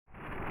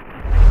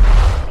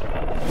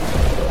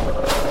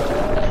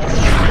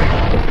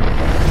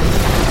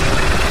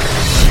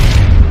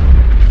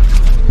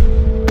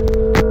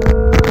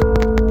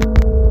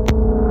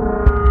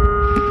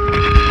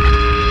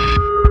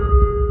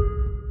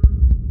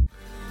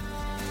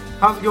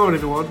How's it going,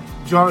 everyone?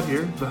 John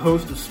here, the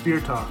host of Spear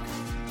Talk.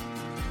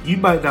 You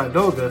might not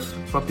know this,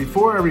 but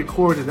before I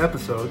record an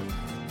episode,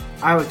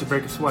 I like to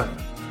break a sweat.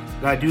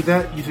 And I do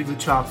that using the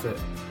ChopFit.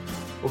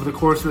 Over the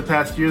course of the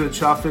past year, the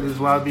ChopFit has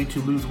allowed me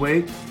to lose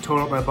weight, tone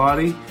up my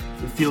body,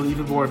 and feel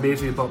even more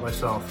amazing about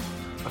myself.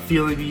 A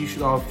feeling that you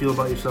should all feel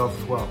about yourselves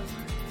as well.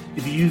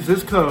 If you use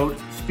this code,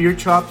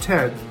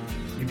 SpearChop10,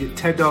 you get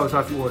 $10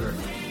 off your order.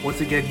 Once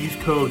again, use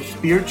code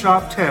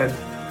SpearChop10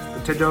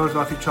 for $10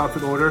 off your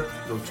ChopFit order.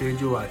 It'll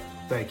change your life.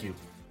 Thank you.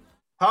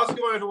 How's it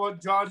going, everyone?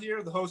 John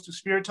here, the host of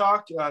Spear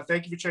Talk.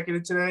 Thank you for checking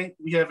in today.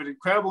 We have an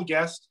incredible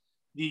guest,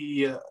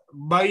 the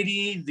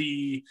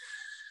mighty,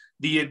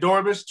 the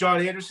enormous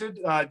John Anderson.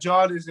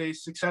 John is a highly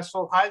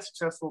successful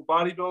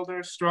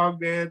bodybuilder,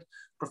 strongman,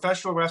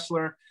 professional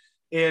wrestler,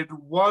 and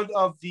one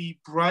of the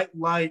bright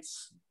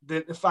lights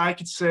that, if I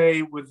could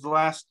say, with the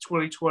last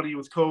 2020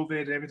 with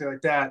COVID and everything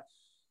like that,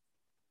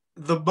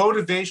 the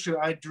motivation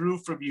I drew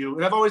from you,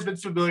 and I've always been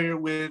familiar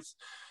with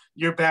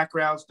your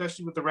background,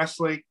 especially with the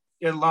wrestling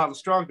and a lot of the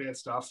strongman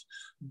stuff.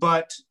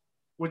 But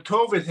when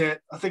COVID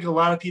hit, I think a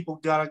lot of people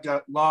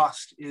got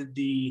lost in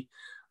the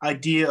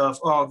idea of,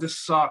 oh, this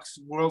sucks.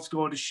 The world's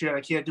going to shit.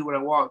 I can't do what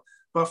I want.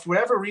 But for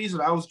whatever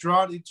reason, I was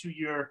drawn into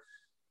your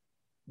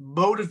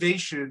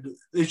motivation.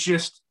 It's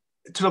just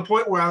to the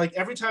point where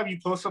every time you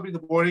post something in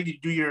the morning, you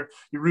do your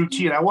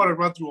routine. I want to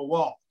run through a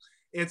wall.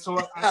 And so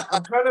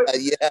I'm kind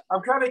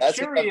of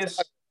curious.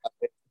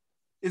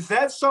 Is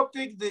that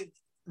something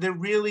that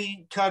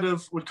really kind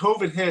of, when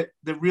COVID hit,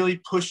 that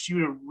really pushed you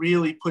to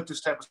really put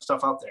this type of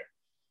stuff out there?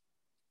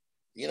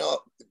 You know,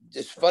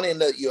 it's funny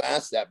that you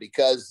asked that,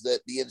 because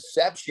the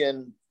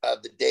inception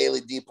of the Daily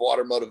Deep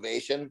Water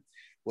Motivation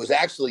was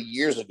actually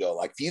years ago.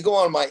 Like, if you go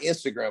on my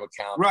Instagram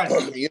account, right,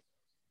 you're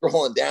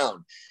scrolling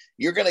down,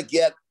 you're going to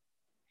get,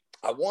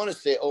 I want to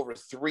say, over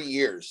 3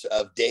 years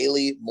of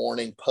daily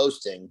morning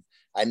posting.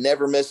 I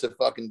never miss a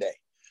fucking day,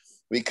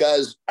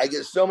 because I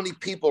get so many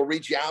people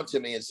reach out to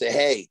me and say,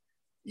 hey,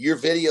 your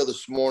video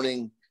this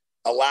morning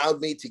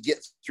allowed me to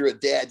get through a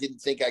day I didn't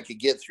think I could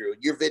get through.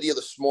 Your video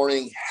this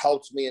morning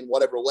helped me in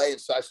whatever way. And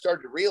so I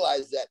started to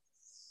realize that,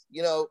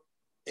 you know,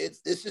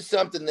 this is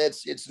something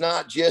it's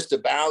not just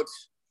about,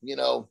 you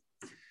know,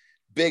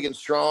 big and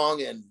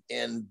strong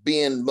and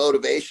being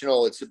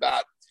motivational.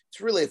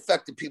 It's really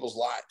affected people's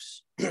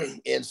lives.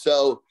 And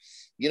so,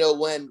 you know,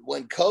 when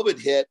COVID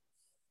hit,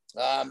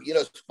 you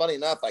know, it's funny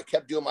enough, I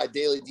kept doing my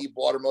Daily Deep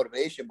Water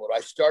Motivation, but I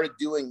started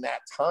doing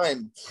that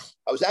time,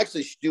 I was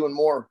actually doing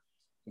more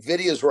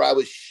videos where I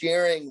was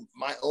sharing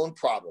my own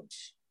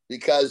problems,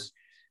 because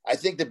I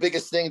think the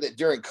biggest thing that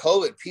during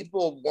COVID,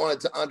 people wanted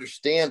to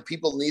understand,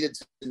 people needed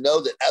to know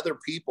that other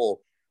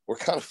people were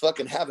kind of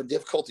fucking having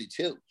difficulty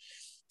too.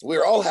 We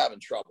were all having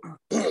trouble.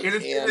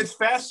 It's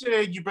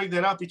fascinating you bring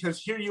that up,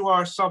 because here you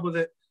are, someone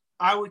that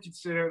I would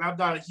consider, and I'm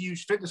not a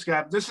huge fitness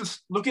guy, but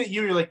look at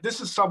you, you're like,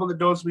 this is someone that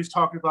knows what he's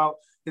talking about,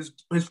 has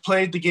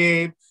played the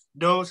game,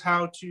 knows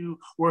how to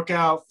work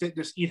out,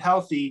 fitness, eat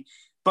healthy.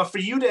 But for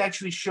you to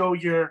actually show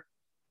your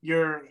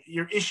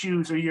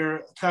issues, or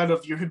your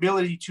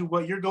ability to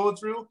what you're going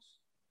through,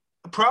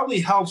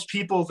 probably helps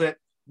people that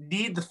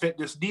need the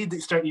fitness, need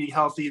to start eating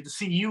healthy, and to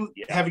see you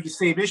having the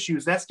same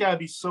issues, that's got to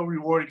be so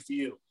rewarding for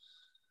you.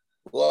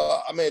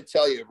 Well, I'm going to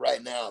tell you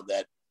right now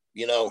that,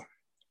 you know,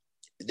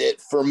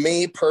 that for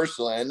me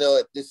personally, I know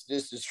that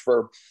this is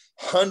for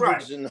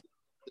hundreds and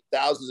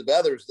thousands of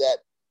others, that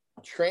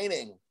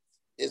training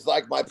is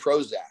like my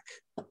Prozac.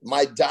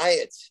 My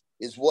diet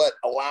is what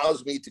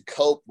allows me to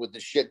cope with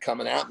the shit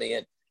coming at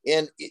me.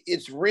 And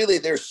it's really,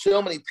 there's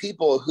so many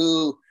people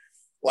who,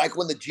 like,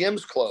 when the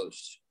gyms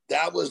closed,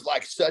 that was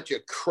like such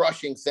a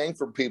crushing thing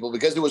for people,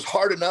 because it was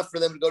hard enough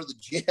for them to go to the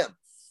gym.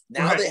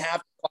 Now they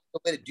have to find a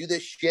way to do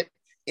this shit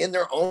in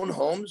their own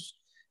homes.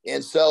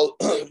 And so,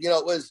 you know,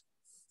 it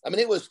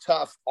was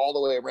tough all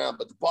the way around.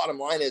 But the bottom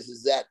line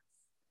is that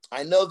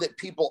I know that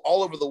people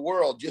all over the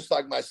world, just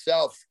like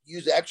myself,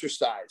 use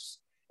exercise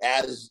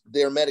as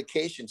their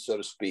medication, so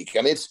to speak.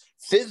 I mean,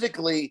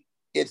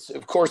 it's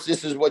of course,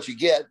 this is what you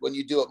get when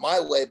you do it my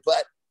way,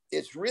 but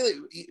it's really,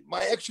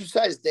 my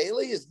exercise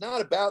daily is not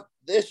about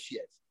this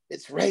shit.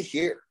 It's right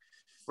here.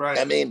 Right.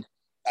 I mean,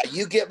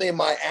 you get me in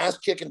my ass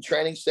kicking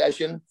training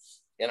session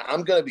and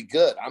I'm going to be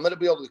good. I'm going to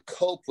be able to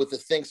cope with the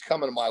things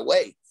coming my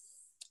way.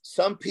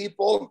 Some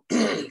people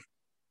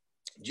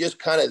just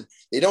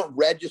they don't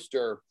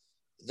register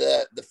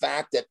the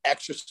fact that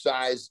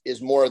exercise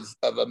is more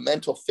of a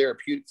mental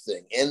therapeutic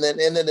thing. And then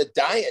the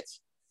diet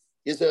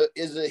is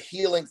a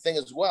healing thing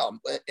as well.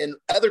 In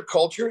other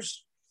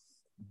cultures,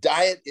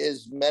 diet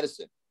is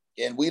medicine,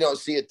 and we don't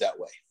see it that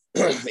way.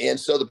 And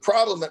so the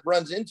problem that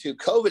runs into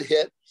COVID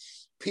hit,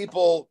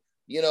 people,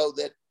 you know,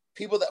 that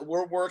people that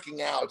were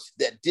working out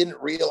that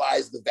didn't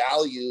realize the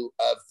value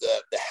of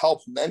the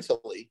help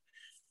mentally,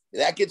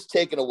 that gets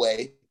taken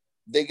away.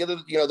 They get,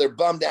 you know, they're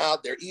bummed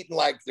out. They're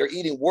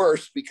eating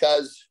worse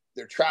because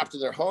they're trapped in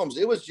their homes.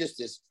 It was just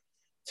this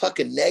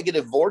fucking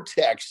negative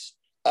vortex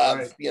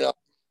of, you know,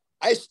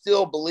 I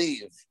still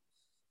believe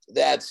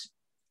that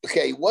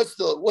okay, what's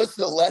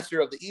the lesser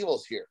of the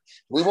evils here?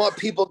 We want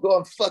people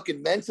going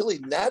fucking mentally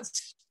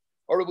nuts,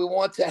 or do we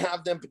want to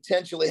have them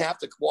potentially have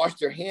to wash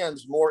their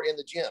hands more in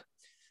the gym?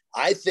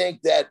 I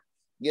think that,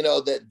 you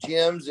know, that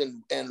gyms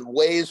and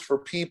ways for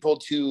people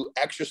to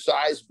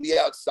exercise, be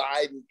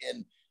outside,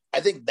 and I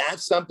think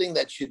that's something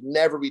that should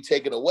never be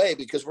taken away,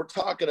 because we're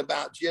talking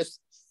about just,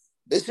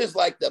 this is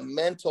like the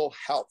mental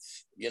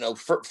health, you know,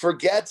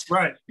 forget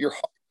your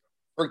heart,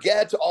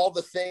 forget all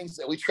the things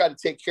that we try to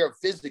take care of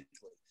physically.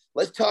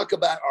 Let's talk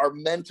about our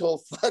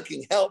mental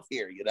fucking health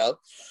here, you know?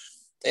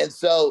 And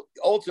so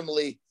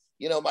ultimately,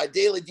 you know, my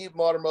daily deep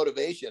water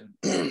motivation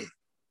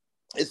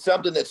is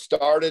something that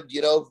started,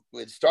 you know,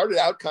 it started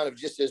out kind of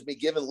just as me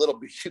giving a little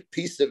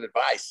piece of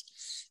advice.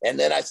 And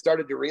then I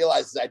started to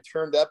realize, as I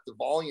turned up the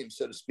volume,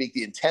 so to speak,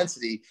 the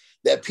intensity,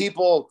 that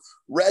people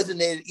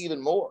resonated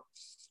even more.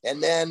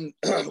 And then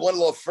went a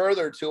little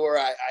further to where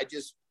I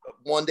just,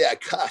 one day I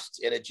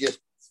cussed, and it just,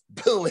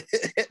 boom.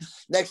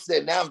 Next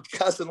day, now I'm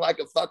cussing like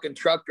a fucking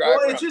truck driver.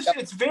 Well,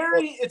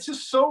 it's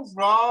just so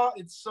raw.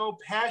 It's so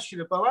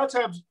passionate. But a lot of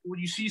times when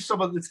you see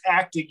someone that's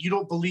acting, you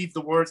don't believe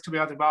the words coming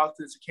out of their mouth.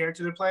 It's a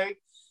character they're playing.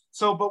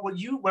 So, but when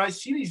I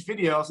see these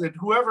videos, and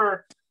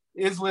whoever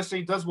is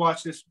listening, does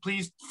watch this,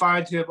 please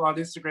find him on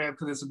Instagram,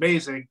 because it's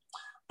amazing.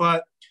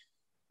 But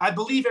I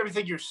believe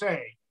everything you're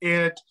saying.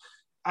 And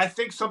I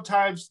think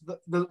sometimes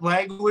the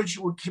language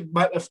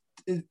might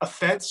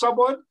offend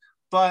someone,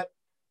 but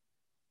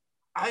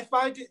I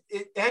find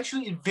it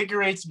actually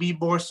invigorates me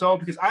more so,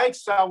 because I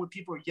excel when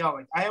people are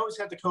yelling. I always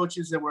had the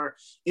coaches that were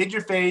in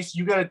your face.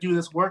 You got to do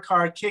this, work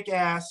hard, kick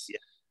ass. Yeah.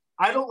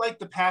 I don't like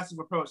the passive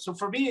approach. So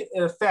for me,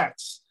 it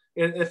affects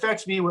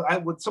me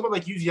when someone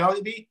like you's yelling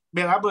at me.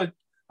 Man, I'm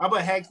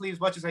gonna hang clean as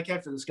much as I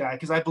can for this guy,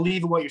 because I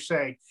believe in what you're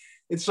saying.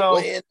 And so,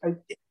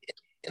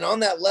 and on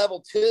that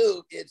level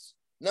too, it's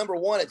number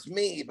one, it's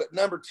me, but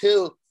number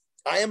two,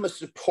 I am a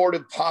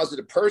supportive,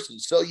 positive person.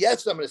 So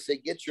yes, I'm going to say,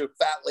 get your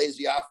fat,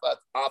 lazy off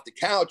the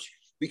couch,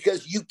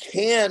 because you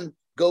can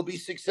go be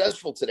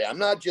successful today. I'm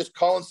not just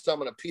calling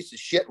someone a piece of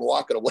shit and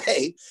walking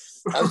away.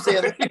 I'm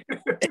saying,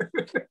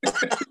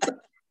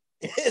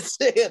 it's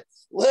saying,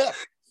 look,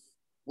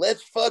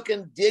 let's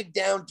fucking dig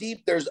down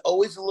deep. There's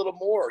always a little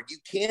more. You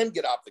can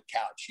get off the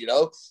couch, you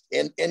know,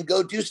 and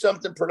go do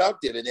something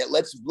productive. And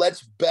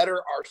let's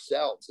better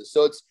ourselves. And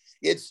so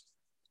it's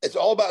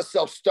all about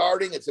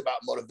self-starting. It's about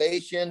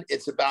motivation.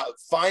 It's about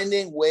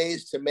finding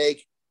ways to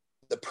make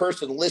the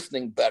person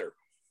listening better.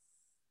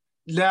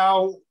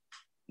 Now,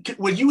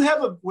 when you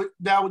have a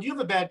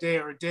bad day,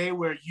 or a day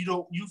where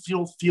you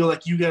feel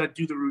like you got to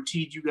do the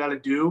routine you got to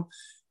do,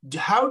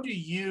 what do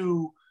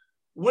you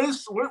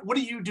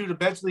do to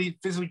mentally,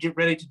 physically get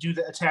ready to do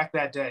the attack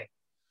that day?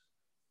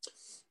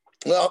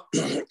 Well,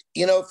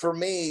 you know, for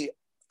me,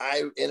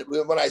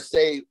 when I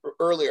say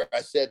earlier,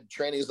 I said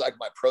training is like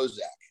my Prozac.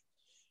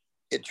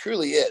 It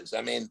truly is.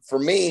 I mean, for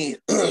me,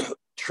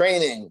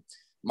 training,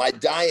 my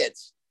diet,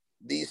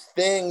 these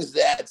things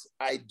that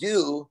I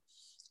do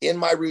in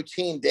my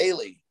routine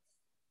daily,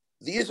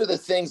 these are the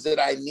things that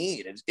I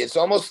need. It's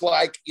almost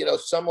like, you know,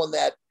 someone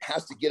that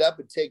has to get up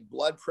and take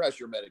blood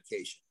pressure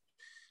medication.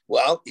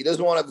 Well, he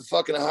doesn't want to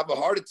fucking have a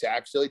heart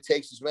attack, so he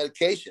takes his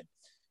medication.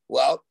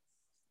 Well,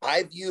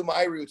 I view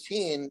my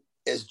routine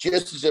as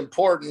just as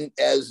important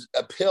as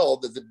a pill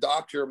that the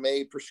doctor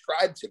may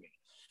prescribe to me.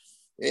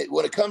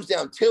 When it comes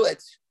down to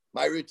it,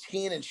 my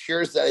routine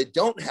ensures that I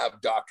don't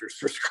have doctors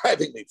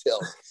prescribing me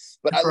pills.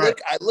 But I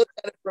look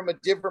at it from a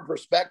different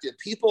perspective.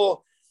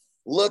 People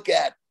look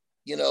at,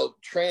 you know,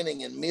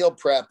 training and meal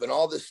prep and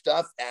all this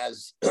stuff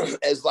as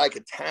like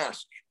a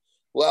task.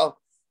 Well,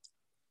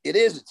 it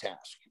is a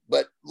task.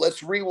 But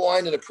let's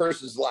rewind in a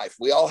person's life.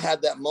 We all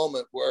had that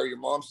moment where your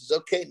mom says,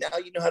 okay, now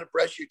you know how to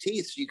brush your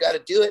teeth. So you got to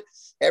do it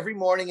every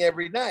morning,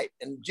 every night.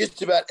 And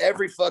just about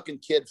every fucking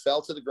kid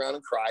fell to the ground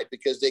and cried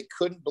because they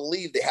couldn't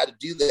believe they had to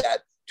do that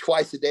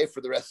twice a day for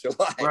the rest of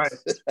their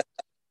lives. Right.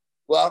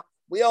 Well,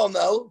 we all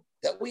know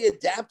that we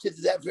adapted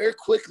to that very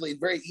quickly,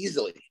 very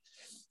easily.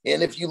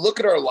 And if you look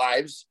at our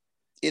lives,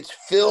 it's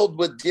filled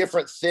with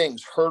different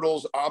things,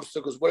 hurdles,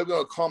 obstacles, whatever you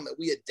want to call them, that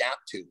we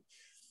adapt to.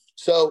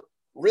 So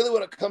really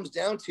what it comes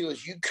down to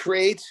is you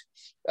create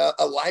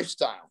a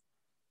lifestyle,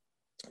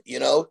 you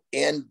know,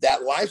 and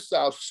that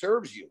lifestyle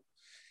serves you.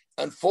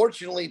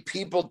 Unfortunately,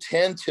 people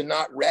tend to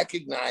not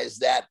recognize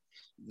that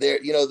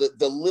they're, you know,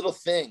 the little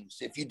things.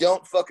 If you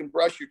don't fucking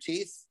brush your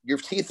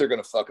teeth are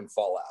going to fucking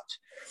fall out.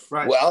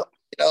 Right. Well,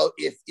 you know,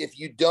 if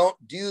you don't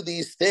do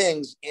these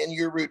things in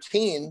your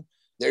routine,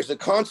 there's a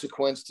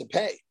consequence to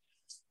pay.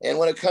 And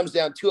when it comes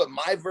down to it,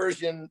 my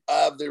version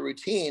of the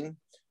routine,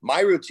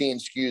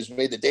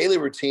 the daily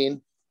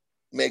routine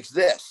makes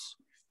this,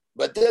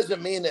 but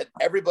doesn't mean that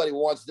everybody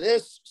wants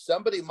this.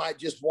 Somebody might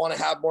just want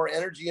to have more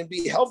energy and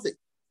be healthy.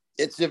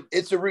 It's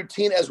a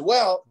routine as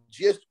well,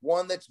 just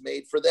one that's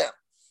made for them.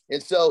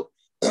 And so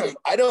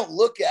I don't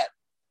look at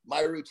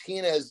my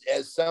routine as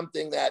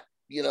something that,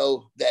 you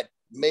know, that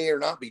may or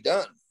not be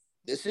done.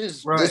 This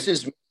is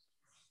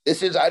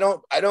I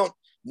don't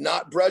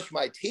not brush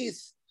my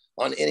teeth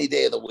on any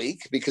day of the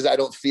week because I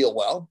don't feel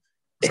well.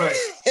 Right.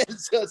 And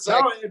so it's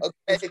like,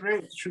 it's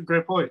great. It's a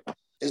great point.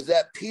 Is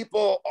that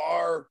people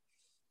are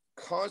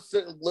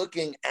constantly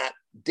looking at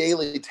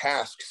daily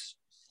tasks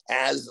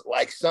as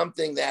like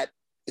something that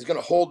is going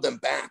to hold them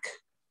back,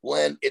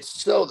 when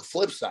it's so the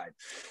flip side.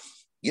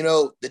 You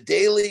know, the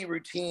daily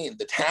routine,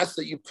 the tasks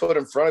that you put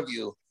in front of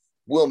you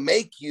will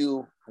make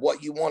you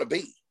what you want to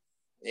be.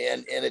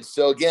 And it's,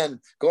 so again,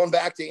 going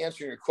back to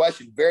answering your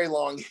question, very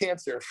long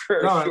answer for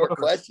a short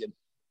question.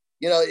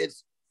 You know,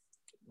 it's,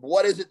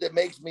 what is it that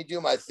makes me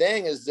do my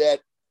thing is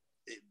that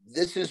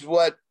this is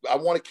what I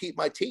want to keep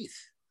my teeth.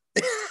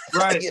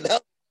 Right. You know,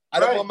 I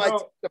don't want my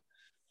teeth.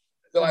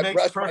 So it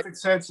makes perfect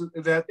sense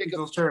that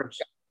those terms.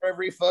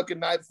 Every fucking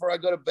night before I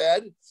go to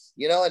bed,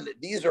 you know, and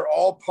these are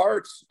all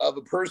parts of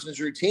a person's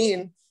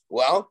routine.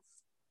 Well,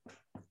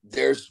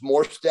 there's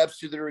more steps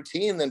to the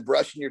routine than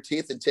brushing your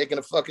teeth and taking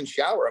a fucking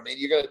shower. I mean,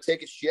 you're going to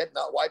take a shit,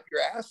 not wipe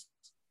your ass.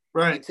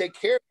 Right. You take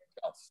care of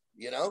yourself,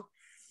 you know?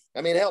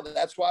 I mean, hell,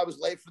 that's why I was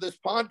late for this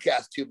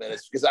podcast 2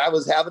 minutes, because I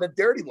was having a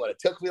dirty one. It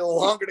took me a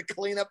little longer to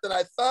clean up than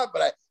I thought,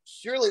 but I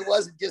surely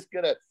wasn't just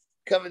going to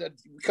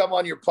come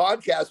on your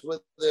podcast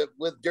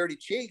with dirty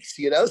cheeks,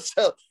 you know?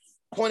 So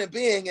point of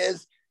being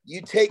is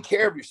you take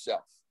care of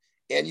yourself,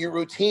 and your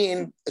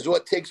routine is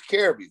what takes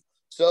care of you.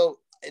 So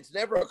it's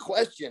never a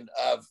question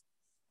of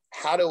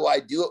how do I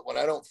do it when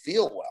I don't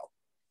feel well?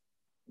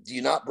 Do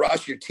you not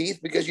brush your teeth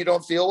because you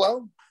don't feel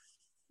well?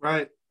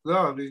 Right. No,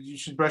 I mean, you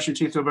should brush your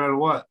teeth no matter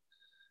what.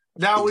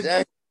 Now,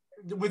 exactly.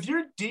 with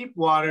your deep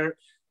water,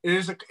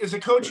 as a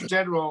coach in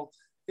general,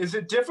 is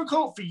it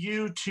difficult for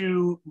you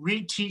to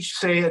reteach,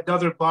 say,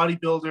 another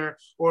bodybuilder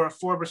or a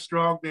former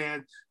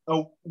strongman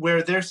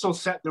where they're so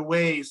set in their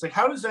ways? Like,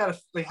 how does that?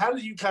 Like, how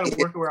do you kind of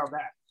work around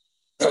that?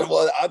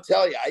 Well, I'll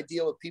tell you, I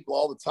deal with people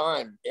all the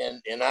time,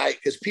 and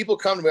because people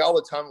come to me all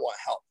the time and want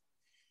help.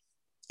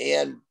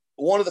 And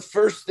one of the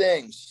first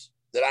things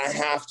that I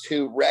have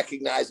to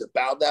recognize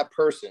about that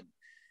person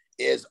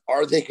is,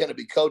 are they going to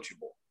be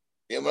coachable?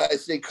 And when I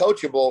say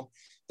coachable,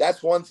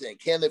 that's one thing.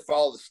 Can they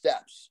follow the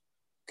steps?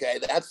 Okay,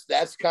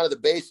 that's kind of the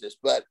basis.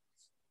 But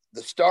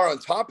the star on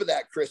top of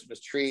that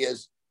Christmas tree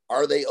is,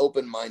 are they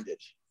open-minded?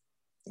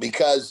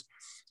 Because,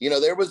 you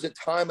know, there was a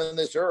time on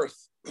this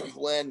earth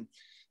when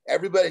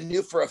everybody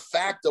knew for a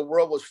fact the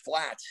world was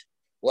flat.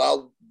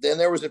 Well, then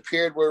there was a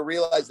period where we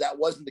realized that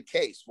wasn't the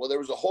case. Well, there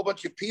was a whole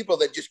bunch of people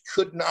that just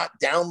could not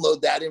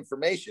download that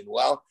information.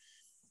 Well,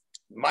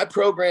 my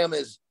program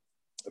is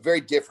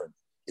very different.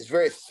 It's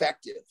very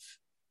effective.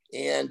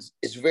 And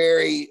it's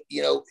very,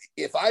 you know,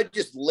 if I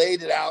just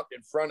laid it out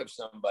in front of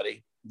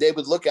somebody, they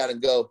would look at it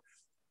and go,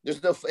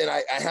 there's no, and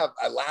I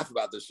laugh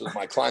about this with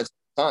my clients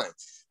all the time,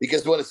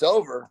 because when it's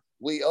over,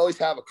 we always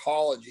have a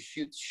call and just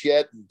shoot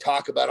shit and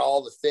talk about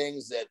all the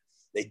things that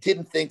they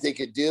didn't think they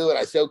could do. And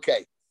I say,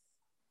 okay,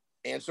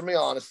 answer me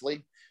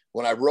honestly.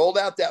 When I rolled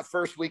out that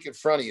first week in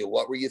front of you,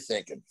 what were you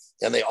thinking?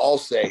 And they all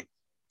say,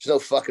 there's no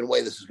fucking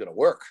way this is going to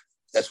work.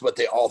 That's what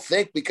they all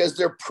think, because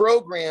they're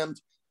programmed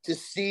to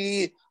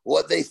see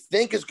what they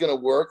think is going to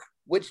work,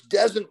 which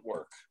doesn't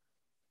work.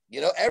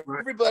 You know,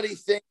 everybody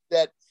thinks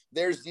that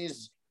there's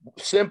these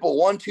simple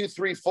 1, 2,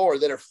 3, 4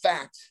 that are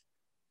facts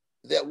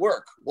that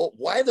work. Well,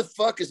 why the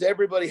fuck is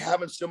everybody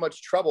having so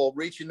much trouble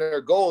reaching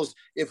their goals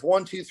if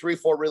 1, 2, 3,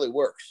 4 really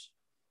works?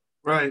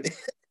 Right.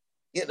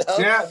 You know?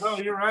 Yeah, no,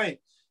 you're right.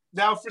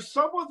 Now, for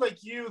someone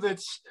like you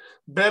that's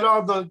been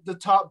on the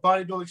top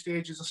bodybuilding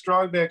stages, the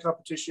strongman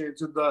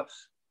competitions, and the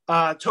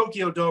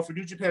Tokyo Dome for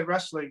New Japan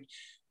Wrestling,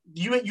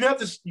 you have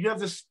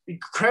this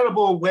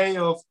incredible way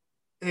of,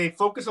 hey,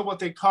 focus on what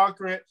they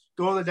conquer it,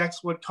 go to the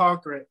next one,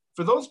 conquer it.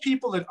 For those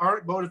people that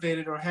aren't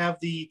motivated or have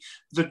the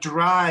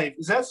drive,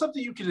 is that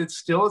something you can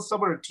instill in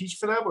someone or teach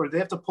for them, or do they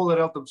have to pull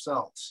it out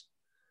themselves?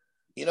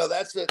 You know,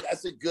 that's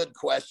a good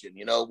question.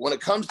 You know, when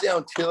it comes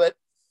down to it,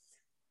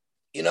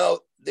 you know,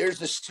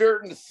 there's a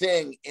certain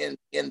thing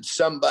in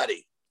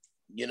somebody,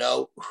 you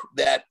know,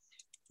 that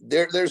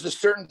there's a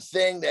certain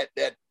thing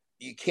that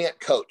you can't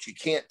coach, you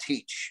can't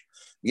teach.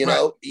 You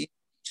know,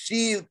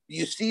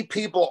 you see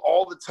people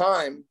all the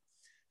time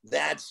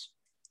that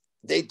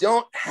they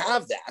don't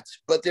have that,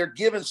 but they're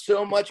given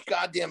so much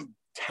goddamn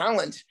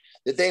talent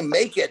that they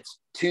make it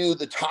to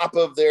the top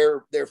of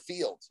their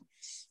field.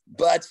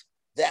 But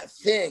that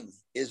thing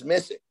is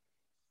missing.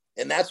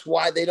 And that's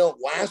why they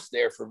don't last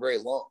there for very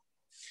long.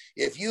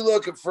 If you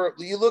look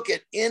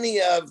at any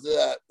of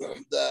the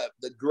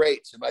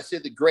greats, if I say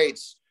the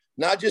greats,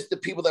 not just the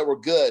people that were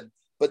good,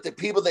 but the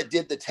people that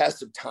did the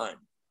test of time.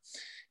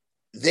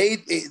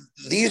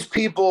 These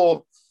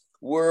people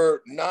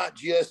were not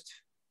just,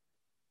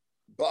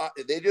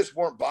 they just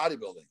weren't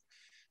bodybuilding.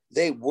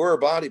 They were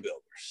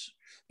bodybuilders,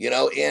 you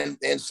know?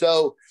 And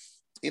so,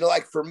 you know,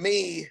 like for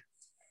me,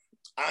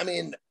 I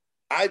mean,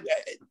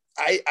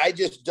 I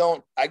just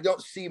don't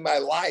see my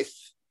life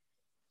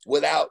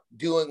without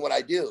doing what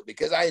I do,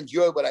 because I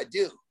enjoy what I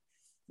do,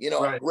 you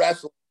know,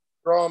 wrestling,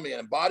 strongman,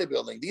 and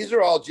bodybuilding. These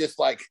are all just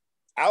like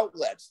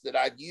outlets that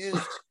I've used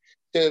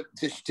to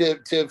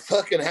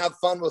fucking have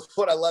fun with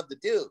what I love to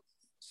do.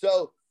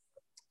 So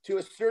to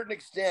a certain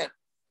extent,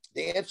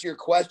 to answer your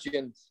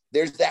question,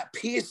 there's that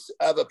piece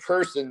of a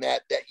person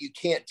that you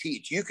can't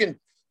teach. You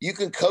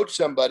can coach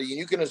somebody and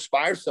you can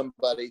inspire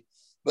somebody,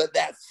 but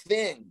that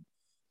thing,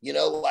 you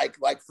know, like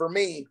for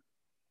me,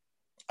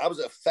 I was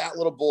a fat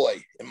little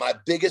boy, and my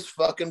biggest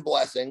fucking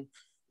blessing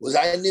was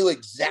I knew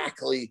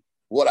exactly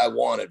what I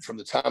wanted from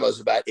the time I was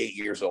about 8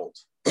 years old,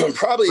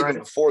 probably even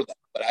before that,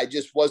 but I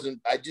just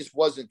wasn't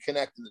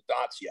connecting the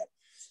dots yet.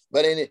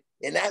 But in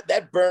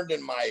that burned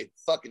in my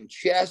fucking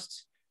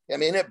chest. I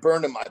mean, it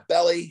burned in my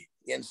belly.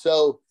 And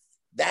so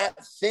that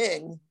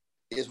thing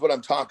is what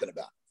I'm talking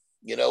about.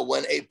 You know,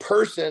 when a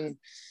person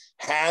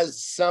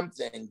has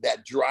something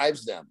that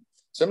drives them,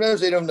 sometimes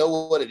they don't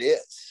know what it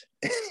is.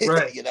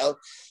 Right. You know,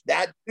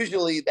 that's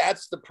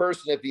the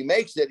person, if he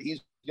makes it,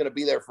 he's going to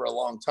be there for a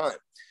long time,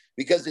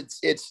 because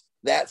it's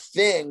that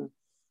thing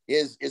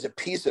is a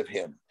piece of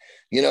him,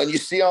 you know. And you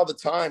see all the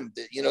time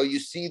that, you know, you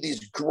see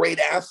these great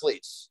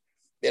athletes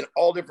in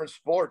all different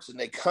sports, and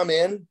they come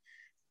in,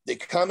 they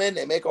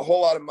make a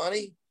whole lot of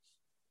money,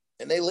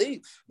 and they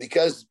leave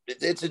because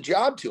it's a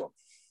job to them,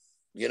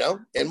 you know,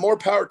 and more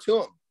power to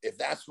them. If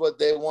that's what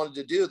they wanted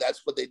to do,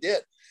 that's what they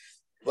did.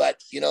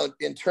 But, you know,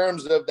 in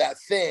terms of that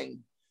thing,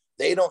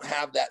 they don't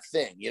have that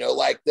thing, you know,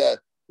 like the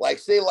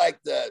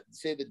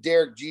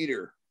Derek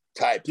Jeter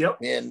type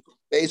in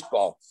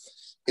baseball.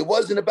 It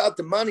wasn't about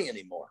the money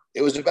anymore.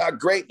 It was about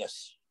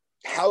greatness.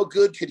 How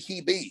good could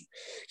he be?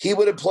 He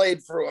would have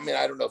played for, I mean,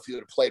 I don't know if he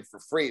would have played for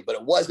free, but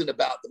it wasn't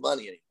about the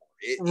money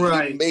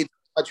anymore. He made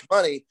much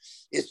money.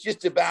 It's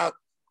just about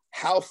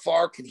how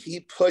far can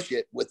he push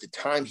it with the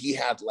time he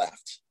had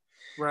left.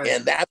 Right.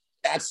 And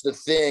that's the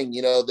thing,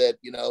 you know, that,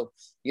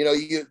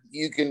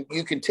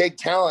 you can take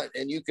talent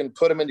and you can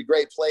put them into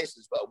great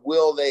places, but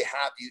will they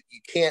have you?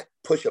 You can't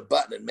push a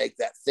button and make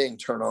that thing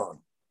turn on.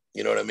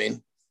 You know what I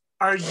mean?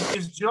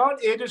 Is John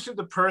Anderson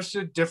the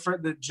person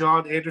different than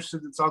John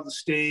Anderson that's on the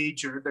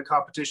stage or in the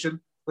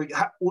competition? Like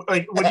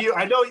when you,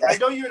 I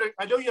know you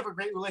have a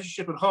great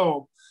relationship at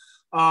home,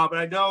 and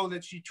I know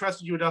that she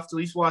trusted you enough to at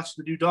least watch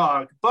the new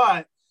dog.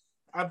 But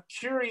I'm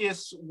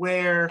curious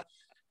where,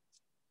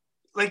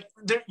 like,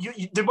 there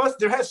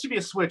has to be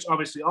a switch.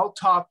 Obviously, all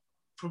top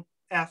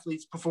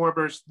athletes,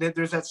 performers,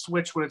 there's that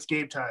switch when it's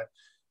game time.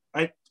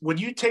 Right? When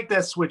you take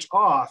that switch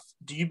off,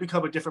 do you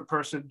become a different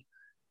person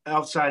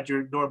outside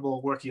your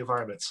normal working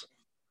environments?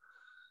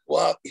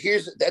 Well,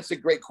 that's a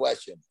great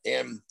question.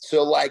 And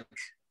so like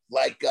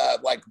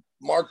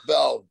Mark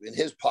Bell in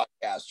his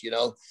podcast, you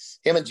know,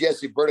 him and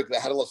Jesse Burdick, they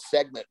had a little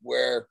segment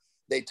where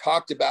they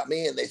talked about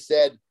me, and they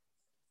said,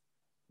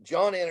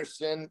 John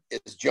Anderson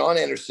is John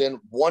Anderson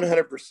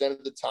 100%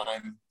 of the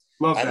time.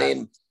 I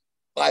mean,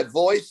 my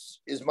voice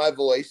is my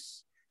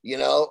voice. You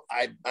know,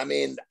 I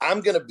mean, I'm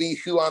going to be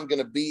who I'm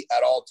going to be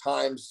at all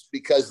times,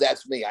 because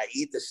that's me. I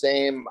eat the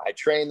same. I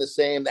train the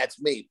same.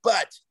 That's me.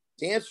 But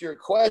to answer your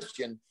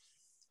question,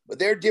 but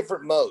there are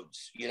different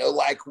modes, you know,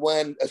 like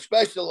when,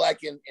 especially like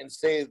in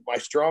say my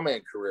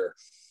strongman career,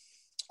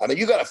 I mean,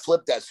 you got to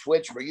flip that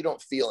switch where you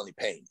don't feel any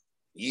pain.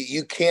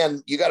 You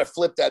got to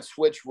flip that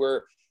switch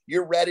where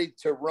you're ready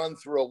to run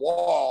through a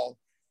wall,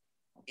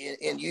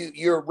 and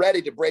you're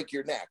ready to break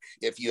your neck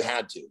if you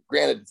had to.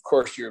 Granted, of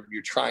course, you're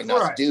trying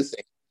not to do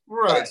things.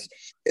 Right.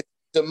 It's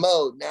the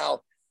mode. Now,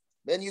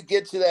 then you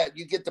get to that,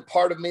 you get the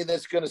part of me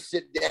that's going to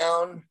sit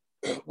down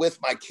with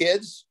my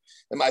kids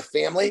and my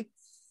family.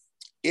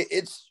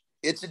 It's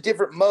a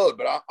different mode,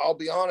 but I'll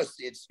be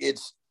honest,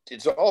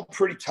 it's all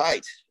pretty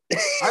tight.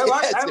 I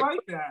like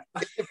that.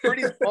 It's a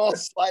pretty small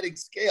sliding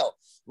scale.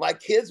 My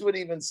kids would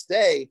even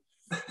say,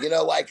 you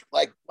know, like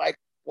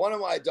one of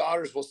my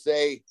daughters will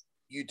say,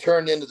 you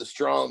turned into the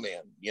strong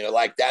man, you know,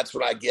 like that's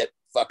when I get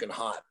fucking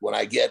hot, when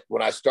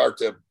I start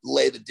to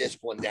lay the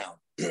discipline down,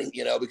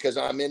 you know, because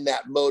I'm in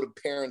that mode of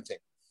parenting.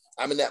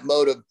 I'm in that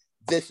mode of,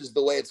 this is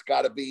the way it's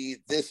got to be.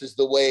 This is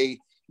the way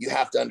you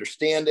have to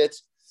understand it,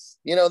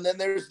 you know. And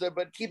then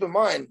but keep in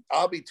mind,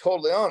 I'll be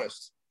totally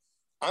honest,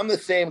 I'm the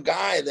same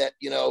guy that,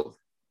 you know,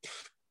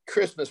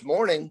 Christmas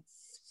morning,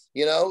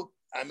 you know,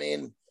 I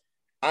mean,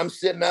 I'm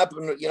sitting up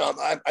and, you know,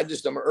 I'm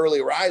an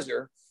early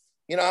riser.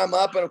 You know, I'm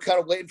up and I'm kind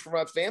of waiting for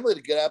my family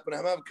to get up, and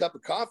I'm having a cup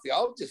of coffee.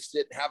 I'll just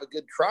sit and have a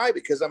good cry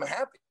because I'm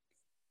happy.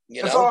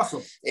 You know, that's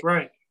awesome.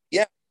 Right.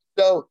 Yeah.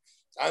 So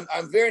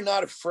I'm very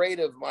not afraid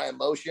of my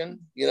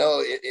emotion. You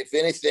know, if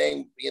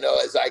anything, you know,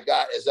 as I've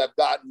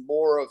gotten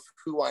more of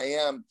who I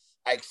am,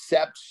 I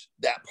accept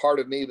that part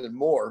of me even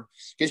more.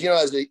 Because, you know,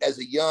 as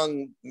a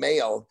young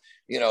male,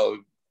 you know,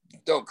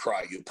 don't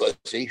cry, you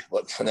pussy.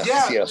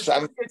 Yeah, you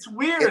know, it's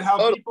weird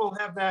how people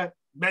have that,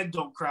 men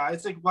don't cry.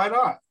 It's like, why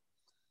not?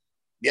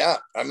 Yeah,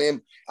 I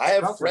mean, I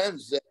have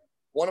friends that,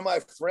 one of my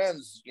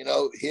friends, you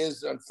know,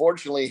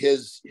 unfortunately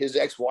his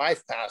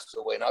ex-wife passed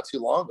away not too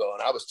long ago,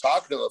 and I was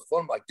talking to him on the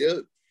phone. I'm like,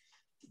 dude,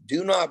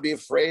 do not be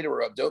afraid,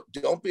 or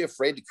don't be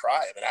afraid to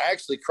cry. I mean, I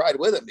actually cried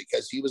with him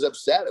because he was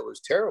upset. It was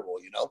terrible,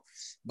 you know.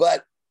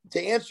 But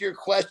to answer your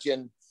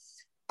question,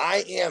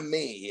 I am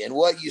me, and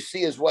what you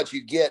see is what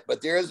you get.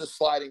 But there is a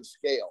sliding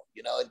scale,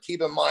 you know, and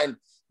keep in mind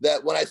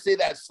that when I say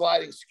that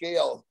sliding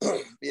scale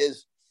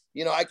is,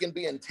 you know, I can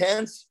be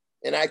intense,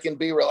 and I can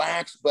be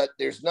relaxed, but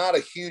there's not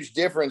a huge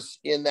difference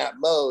in that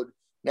mode.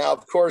 Now,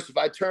 of course, if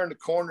I turn the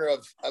corner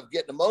of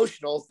getting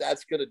emotional,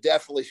 that's going to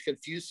definitely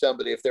confuse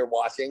somebody if they're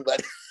watching,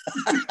 but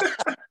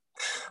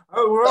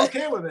we're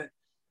okay with it.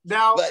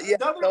 Now, but yeah,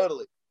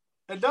 totally.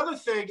 Another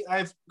thing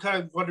I've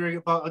kind of wondering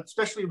about,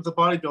 especially with the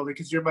bodybuilding,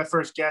 because you're my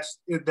first guest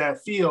in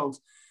that field.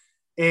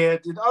 And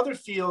in other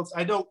fields,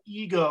 I know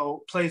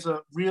ego plays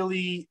a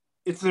really,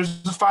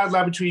 there's a fine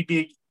line between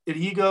being an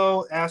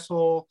ego,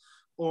 asshole,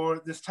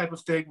 or this type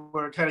of thing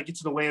where it kind of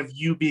gets in the way of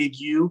you being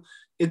you.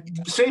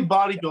 Same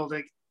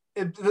bodybuilding.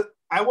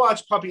 I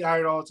watch Pumping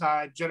Iron all the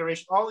time,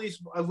 Generation, all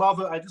these, I love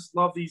it. I just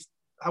love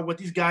what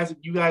these guys,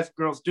 you guys,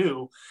 girls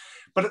do.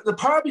 But the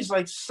problem is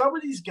like some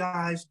of these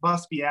guys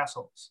must be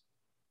assholes,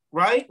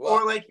 right? Well,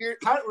 or like,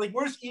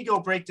 where's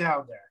ego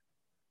breakdown there?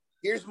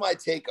 Here's my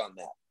take on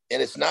that.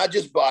 And it's not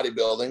just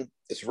bodybuilding,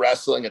 it's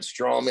wrestling, it's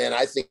strongman.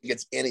 I think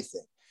it's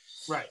anything.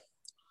 Right.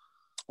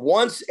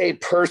 Once a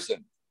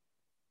person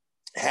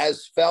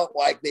has felt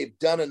like they've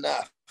done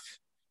enough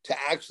to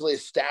actually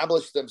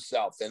establish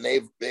themselves and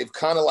they've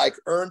kind of like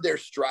earned their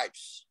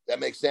stripes. That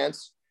makes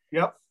sense?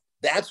 Yep.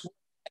 That's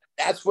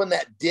when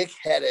that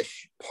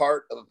dickheadish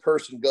part of a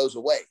person goes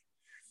away.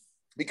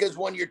 Because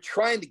when you're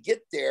trying to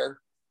get there,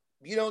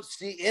 you don't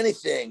see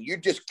anything. You're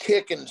just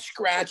kicking and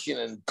scratching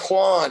and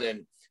clawing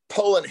and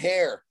pulling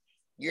hair.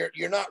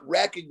 You're not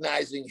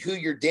recognizing who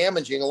you're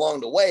damaging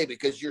along the way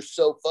because you're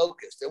so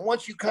focused. And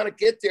once you kind of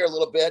get there a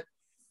little bit,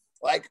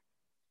 like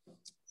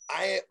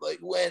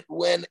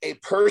when a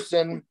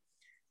person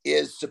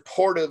is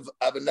supportive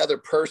of another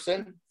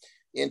person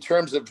in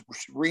terms of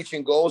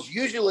reaching goals,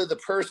 usually the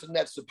person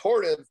that's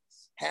supportive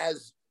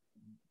has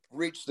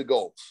reached the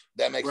goals.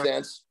 That makes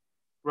sense.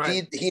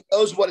 Right. He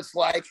knows what it's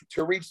like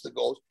to reach the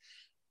goals.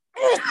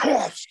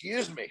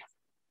 Excuse me.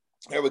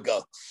 There we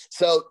go.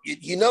 So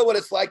you know what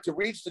it's like to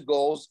reach the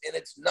goals, and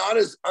it's not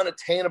as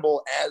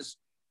unattainable as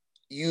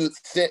you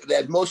think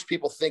that most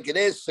people think it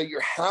is. So you're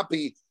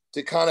happy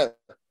to kind of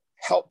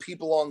help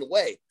people along the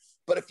way.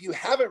 But if you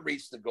haven't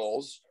reached the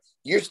goals,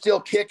 you're still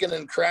kicking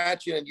and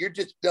scratching, and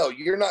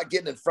you're not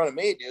getting in front of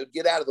me, dude.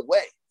 Get out of the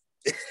way.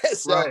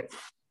 So, right.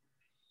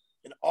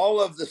 And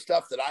all of the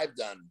stuff that I've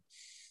done,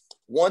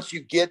 once you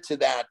get to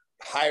that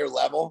higher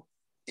level,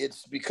 it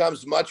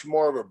becomes much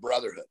more of a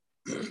brotherhood.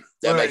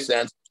 That makes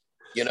sense.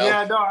 You know?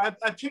 Yeah, no, I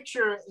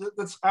picture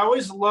that's, I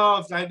always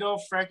loved, I know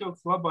Franco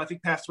Columbu, I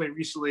think passed away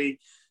recently,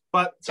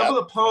 but some of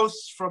the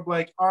posts from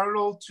like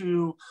Arnold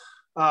to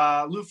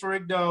Lou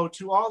Ferrigno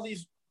to all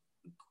these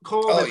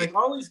Coleman, like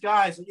all these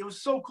guys, it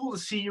was so cool to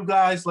see you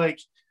guys like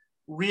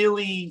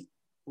really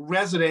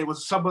resonate with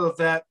some of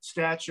that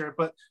stature,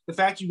 but the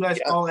fact you guys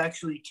all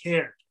actually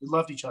cared, you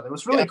loved each other, it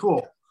was really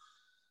cool.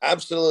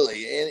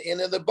 Absolutely. And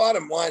the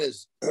bottom line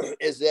is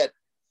that,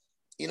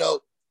 you know,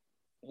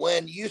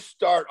 when you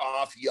start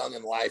off young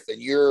in life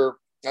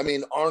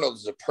and Arnold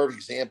is a perfect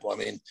example. I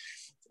mean,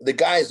 the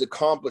guy has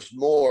accomplished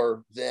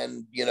more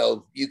than, you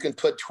know, you can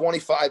put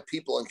 25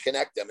 people and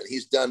connect them, and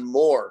he's done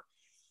more.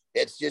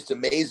 It's just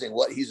amazing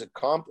what he's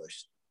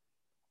accomplished.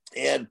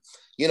 And,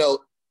 you know,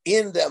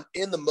 in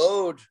the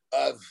mode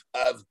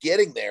of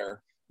getting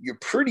there, you're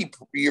pretty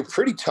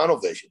tunnel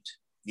visioned,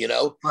 you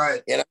know?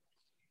 Right. And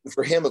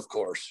for him, of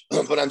course,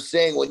 but I'm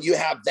saying when you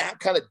have that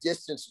kind of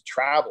distance to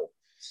travel,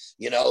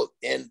 you know,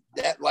 and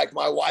that, like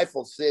my wife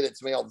will say that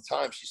to me all the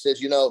time. She says,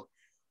 you know,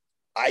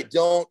 I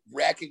don't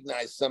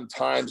recognize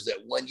sometimes that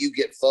when you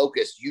get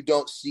focused, you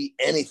don't see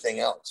anything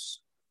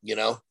else, you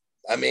know?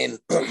 I mean,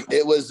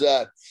 it was,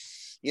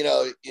 you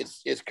know,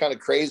 it's kind of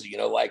crazy, you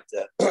know, like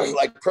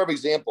like perfect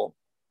example,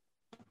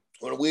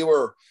 when we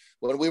were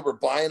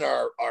buying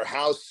our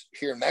house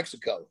here in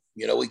Mexico,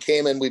 you know, we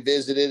came in, we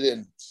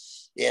visited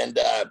and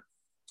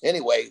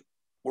anyway,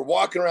 we're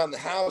walking around the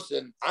house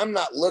and I'm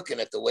not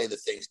looking at the way the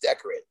thing's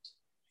decorated.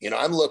 You know,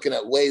 I'm looking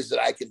at ways that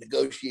I can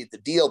negotiate the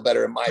deal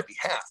better in my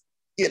behalf,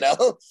 you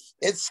know?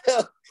 And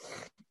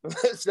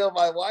so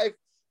my wife,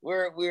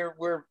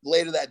 we're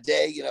later that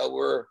day, you know,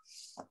 we're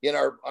in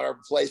our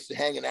place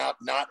hanging out,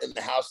 not in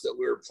the house that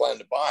we were planning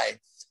to buy.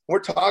 We're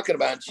talking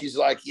about it, and she's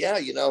like, yeah,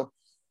 you know,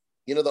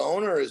 the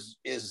owner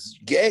is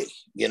gay,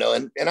 you know,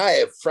 and I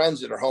have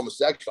friends that are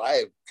homosexual.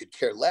 I could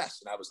care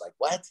less. And I was like,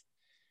 what?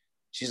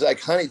 She's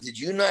like, honey, did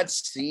you not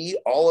see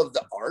all of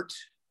the art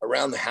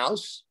around the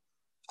house?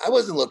 I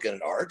wasn't looking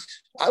at art.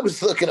 I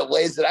was looking at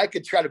ways that I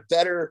could try to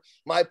better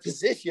my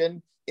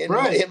position and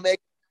make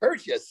a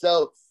purchase.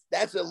 So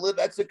that's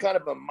a kind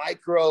of a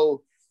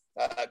micro,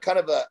 kind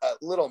of a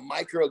little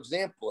micro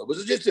example. It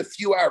was just a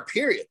few hour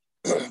period,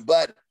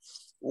 but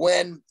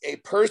when a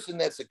person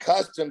that's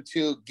accustomed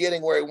to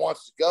getting where he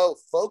wants to go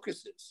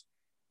focuses,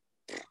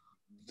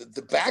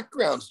 the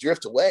backgrounds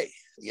drift away,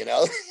 you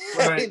know?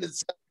 Right.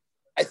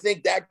 I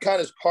think that kind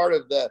of is part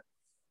of the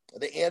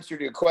answer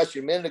to your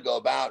question a minute ago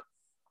about,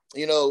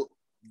 you know,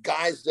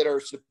 guys that are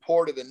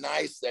supportive and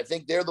nice. I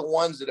think they're the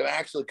ones that have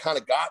actually kind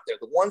of got there.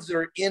 The ones that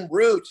are en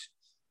route,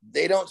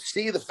 they don't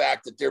see the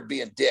fact that they're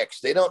being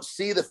dicks. They don't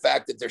see the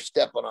fact that they're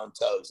stepping on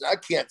toes. And I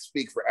can't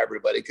speak for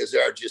everybody because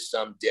there are just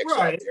some dicks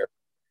out there.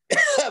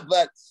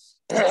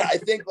 I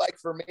think like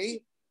for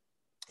me,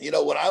 you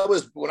know, when I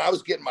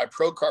was getting my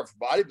pro card for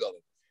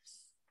bodybuilding,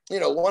 you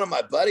know, one of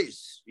my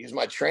buddies, he's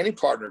my training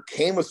partner,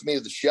 came with me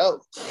to the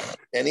show.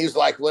 And he was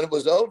like, when it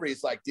was over,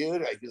 he's like,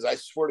 dude, because I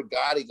swear to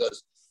God, he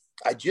goes,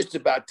 I just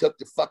about took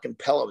the fucking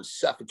pillow and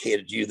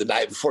suffocated you the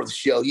night before the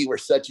show. You were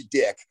such a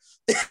dick.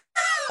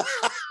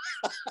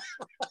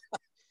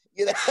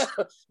 You know,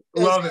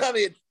 Love it. I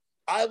mean,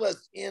 I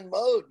was in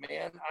mode,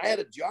 man. I had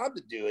a job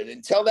to do. And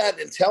until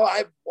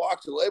I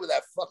walked away with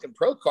that fucking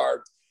pro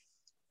card,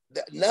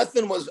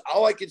 nothing was,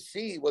 all I could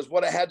see was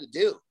what I had to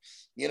do.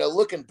 You know,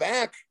 looking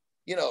back,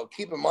 you know,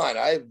 keep in mind,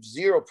 I have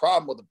zero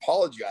problem with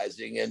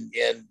apologizing and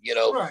you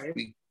know, right.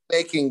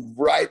 Making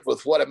right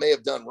with what I may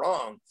have done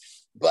wrong.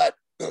 But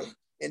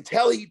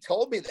until he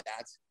told me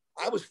that,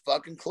 I was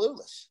fucking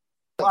clueless.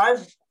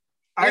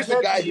 Here's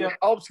a guy who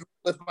helps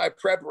with my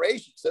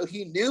preparation. So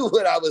he knew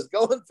what I was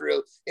going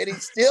through, and he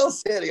still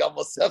said he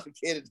almost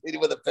suffocated me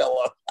with a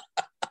pillow.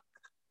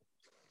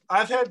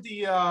 I've had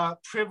the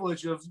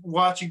privilege of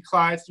watching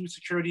clients do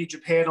security in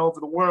Japan all over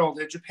the world.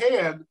 In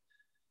Japan,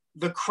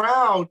 the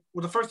crowd,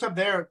 well, the first time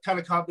there kind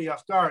of caught me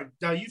off guard.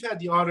 Now, you've had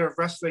the honor of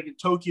wrestling in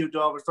Tokyo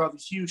Dome in front of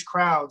these huge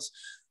crowds.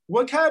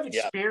 What kind of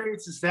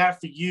experience is that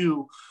for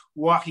you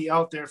walking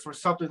out there for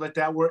something like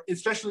that, where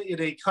especially in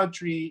a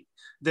country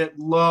that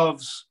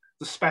loves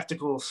the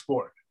spectacle of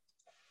sport?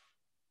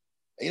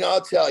 You know,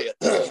 I'll tell you,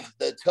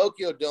 the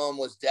Tokyo Dome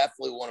was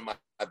definitely one of my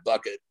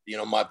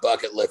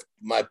bucket list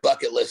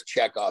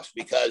checkoffs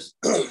because,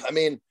 I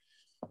mean,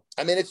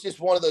 it's just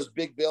one of those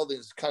big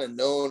buildings, kind of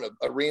known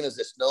arenas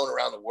that's known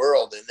around the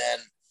world. And then,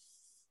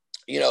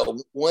 you know,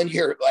 when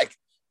you're like,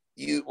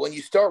 when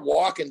you start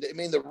walking, I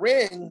mean, the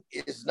ring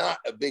is not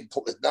a big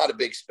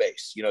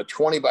space, you know,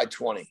 20 by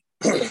 20,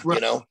 right. You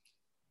know,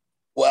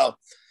 well,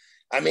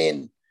 I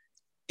mean,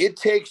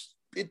 it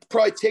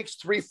probably takes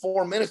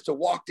 3-4 minutes to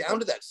walk down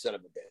to that son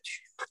of a bitch.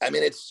 I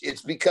mean,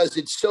 it's because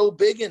it's so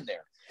big in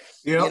there,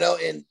 you know,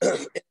 and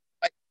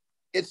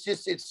it's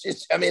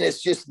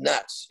just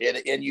nuts.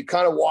 And you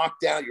kind of walk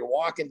down, you're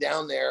walking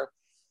down there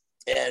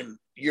and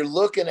you're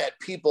looking at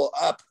people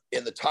up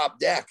in the top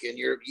deck and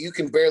you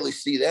can barely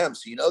see them.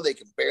 So, you know, they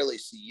can barely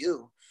see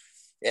you.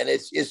 And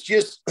it's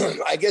just,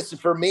 I guess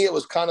for me, it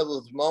was kind of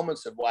those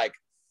moments of like,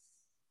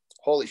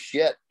 holy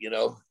shit, you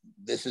know,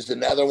 this is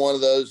another one of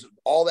those,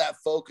 all that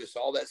focus,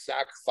 all that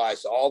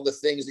sacrifice, all the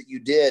things that you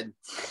did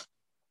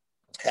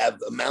have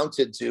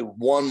amounted to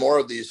one more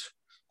of these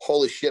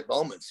holy shit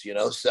moments, you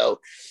know? So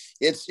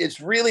it's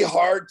really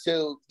hard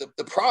to,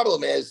 the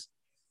problem is,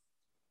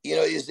 you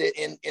know, is it,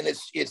 and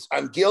it's,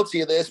 I'm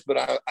guilty of this, but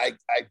I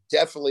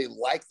definitely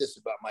like this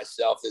about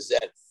myself is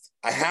that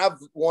I have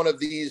one of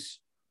these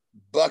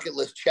bucket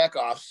list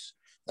checkoffs,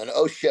 an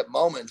oh shit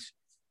moment.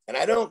 And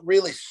I don't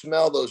really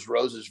smell those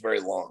roses very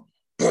long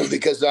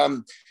because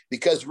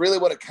really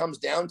what it comes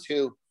down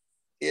to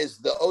is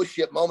the oh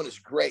shit moment is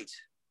great,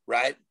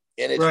 right?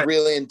 And it's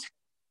really,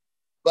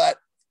 but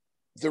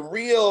the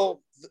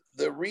real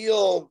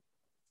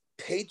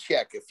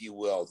paycheck, if you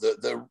will,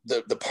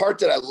 the part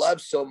that I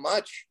love so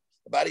much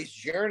about each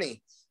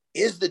journey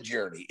is the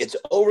journey. It's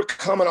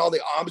overcoming all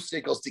the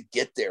obstacles to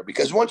get there.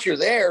 Because once you're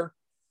there,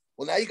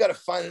 well, now you got to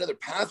find another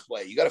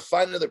pathway. You got to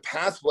find another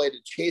pathway to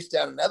chase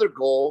down another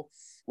goal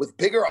with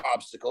bigger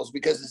obstacles,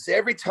 because it's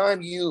every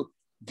time you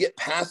get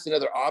past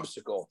another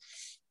obstacle,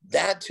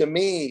 that to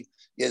me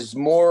is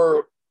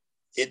more,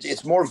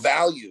 it's more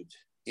valued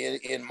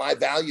in my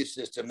value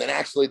system than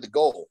actually the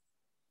goal.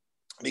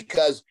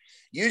 Because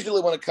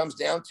usually when it comes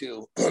down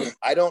to,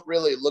 I don't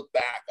really look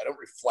back, I don't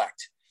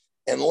reflect,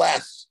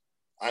 unless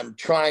I'm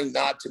trying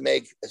not to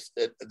make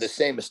the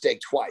same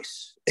mistake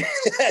twice.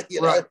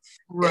 You know?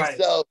 Right.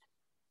 And so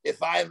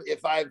if I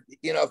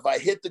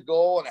hit the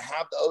goal and I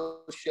have the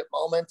oh shit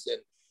moments and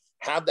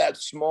have that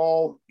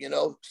small, you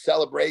know,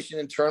 celebration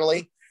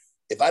internally,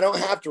 if I don't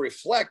have to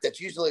reflect, that's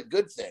usually a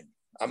good thing.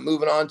 I'm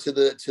moving on to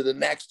the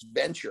next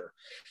venture.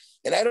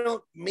 And I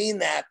don't mean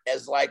that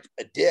as like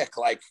a dick,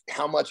 like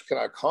how much can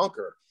I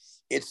conquer?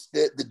 It's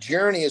the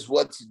journey is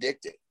what's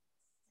addicting,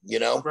 you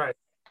know? Right.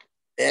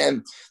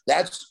 And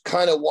that's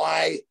kind of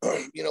why,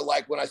 you know,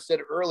 like when I said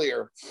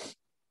earlier,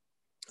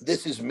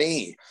 this is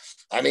me.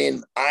 I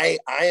mean, I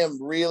am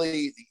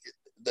really,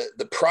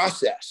 the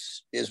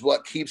process is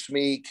what keeps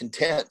me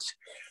content.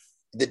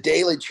 The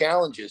daily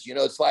challenges, you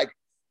know, it's like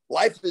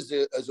life is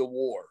a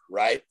war,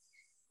 right?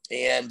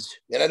 And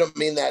I don't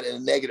mean that in a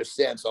negative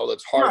sense, although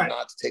it's hard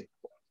not to take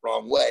the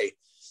wrong way.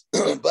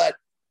 But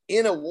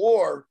in a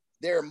war,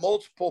 there are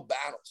multiple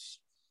battles.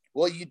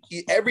 Well, you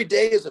every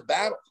day is a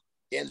battle.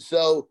 And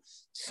so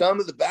some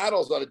of the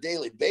battles on a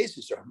daily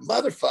basis are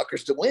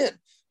motherfuckers to win.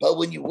 But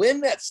when you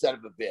win that son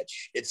of a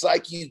bitch, it's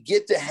like you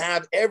get to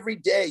have every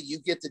day, you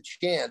get the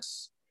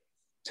chance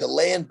to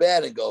lay in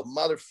bed and go,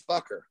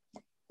 motherfucker,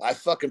 I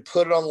fucking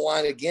put it on the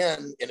line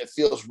again. And it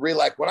feels real.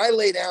 Like when I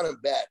lay down in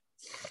bed,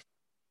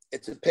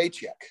 it's a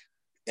paycheck.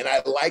 And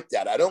I like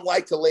that. I don't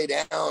like to lay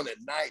down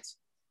at night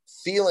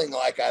feeling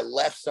like I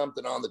left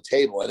something on the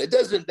table. And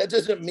that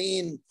doesn't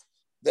mean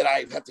that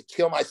I have to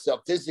kill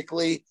myself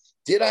physically.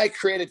 did I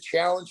create a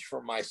challenge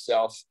for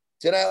myself?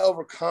 Did I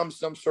overcome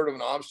some sort of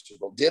an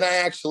obstacle? Did I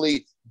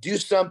actually do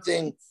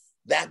something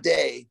that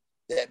day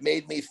that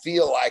made me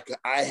feel like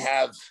I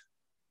have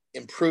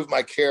improved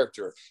my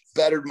character,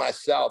 bettered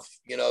myself?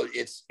 You know,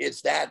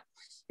 it's that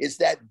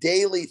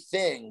daily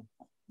thing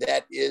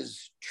that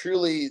is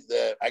truly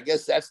I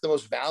guess that's the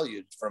most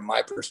valued from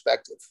my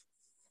perspective.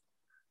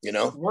 You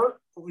know?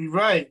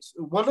 Right.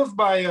 One of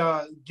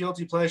my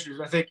guilty pleasures,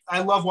 I think I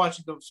love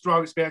watching the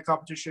strongest man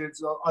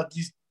competitions.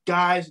 These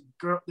guys and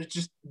girls, they're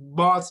just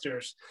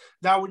monsters.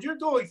 Now, when you're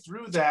going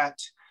through that,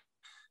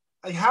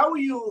 like, how are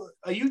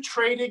you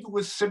training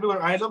with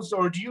similar items,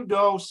 or do you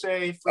know,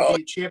 say, for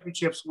the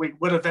championships,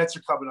 what events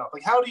are coming up?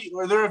 Like,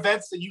 are there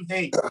events that you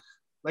hate?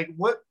 Like,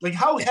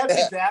 how heavy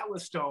is the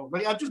Atlas stone?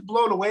 Like, I'm just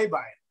blown away by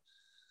it.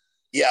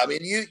 Yeah, I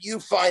mean, you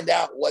find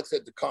out what's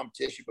at the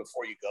competition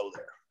before you go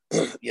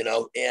there, you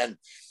know, and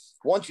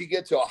once you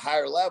get to a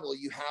higher level,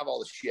 you have all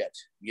the shit,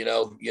 you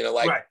know,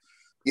 like right.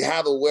 You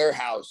have a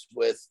warehouse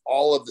with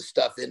all of the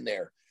stuff in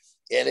there.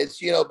 And it's,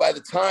 you know, by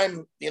the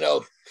time, you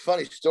know,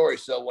 funny story.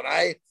 So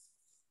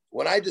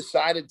when I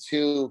decided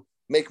to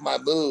make my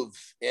move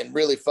and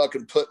really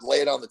fucking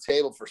lay it on the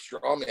table for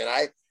strongman,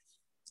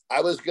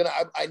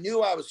 I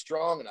knew I was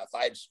strong enough.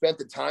 I had spent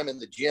the time in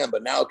the gym,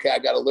 but now, okay, I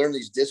got to learn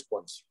these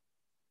disciplines.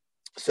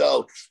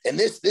 So, and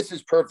this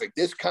is perfect.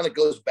 This kind of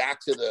goes back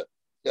to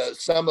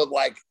some of,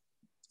 like,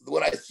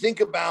 when I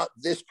think about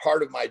this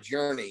part of my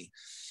journey,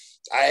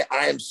 I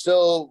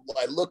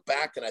look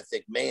back and I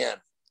think, man,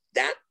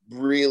 that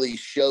really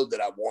showed that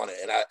I want it.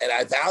 And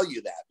I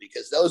value that,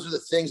 because those are the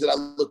things that I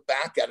look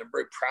back at and I'm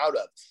very proud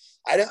of.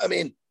 I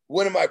mean,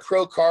 winning my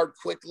pro card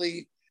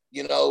quickly,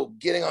 you know,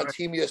 getting on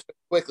Team USA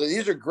quickly,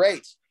 these are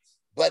great.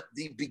 But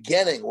the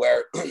beginning,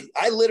 where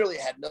I literally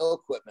had no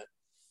equipment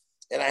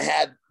and I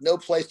had no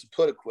place to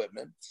put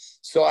equipment.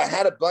 So I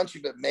had a bunch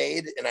of it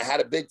made, and I had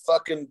a big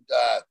fucking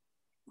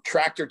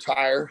tractor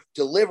tire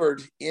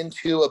delivered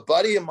into a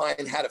buddy of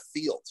mine had a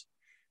field.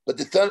 But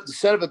the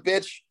son of a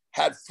bitch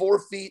had 4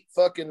 feet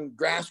fucking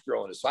grass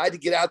growing. So I had to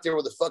get out there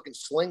with a fucking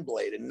sling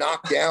blade and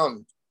knock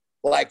down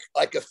like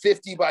a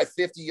 50 by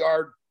 50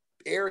 yard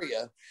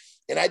area.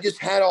 And I just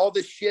had all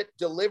this shit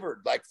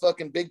delivered, like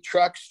fucking big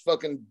trucks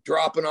fucking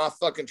dropping off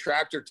fucking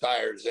tractor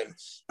tires. And,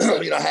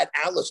 you know, I had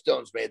Atlas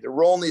stones made. They're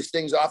rolling these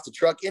things off the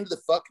truck into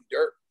the fucking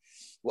dirt.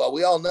 Well,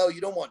 we all know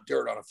you don't want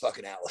dirt on a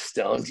fucking Atlas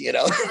stone, you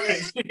know?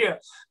 Yeah.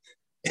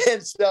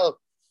 And so,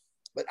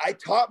 but I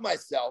taught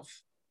myself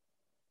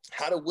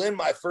how to win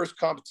my first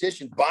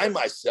competition by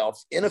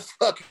myself in a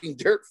fucking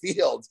dirt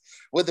field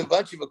with a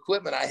bunch of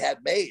equipment I had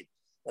made.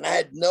 And I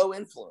had no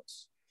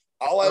influence.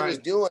 All I was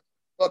doing was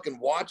fucking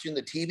watching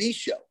the TV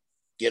show,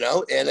 you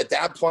know? And at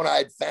that point I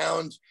had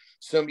found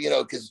some, you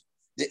know, because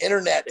the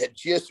internet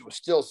was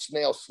still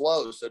snail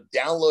slow. So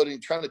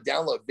trying to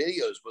download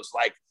videos was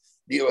like,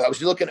 you know, I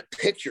was looking at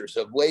pictures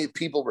of way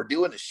people were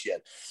doing this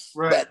shit.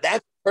 Right. But that's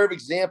a perfect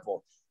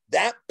example.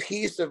 That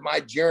piece of my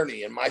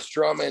journey and my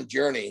strongman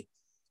journey,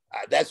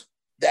 that's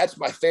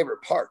my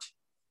favorite part.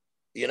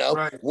 You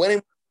know, winning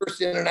my first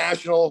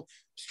international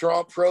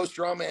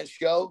strongman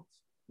show,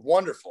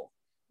 wonderful.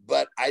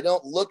 But I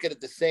don't look at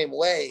it the same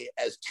way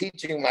as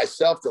teaching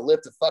myself to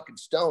lift a fucking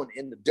stone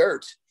in the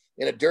dirt,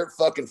 in a dirt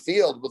fucking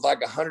field with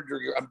like 100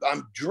 degree.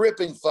 I'm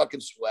dripping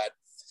fucking sweat.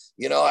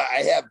 You know,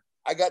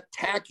 I got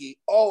tacky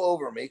all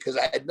over me because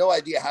I had no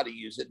idea how to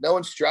use it, no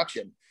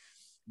instruction.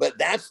 But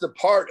that's the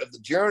part of the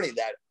journey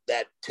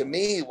that to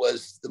me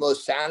was the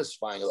most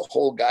satisfying of the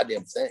whole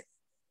goddamn thing.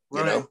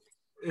 You know?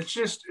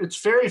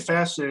 It's very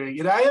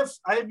fascinating. And I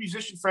have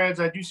musician friends.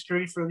 I do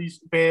security for these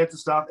bands and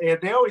stuff. And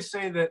they always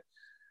say that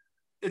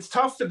it's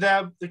tough for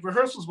them. Like,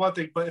 rehearsal's one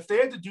thing, but if they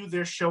had to do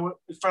their show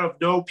in front of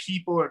no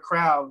people or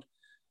crowd,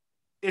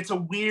 it's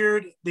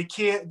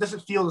it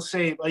doesn't feel the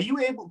same.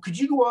 Could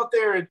you go out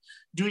there and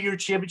do your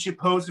championship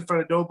pose in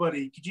front of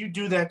nobody? Could you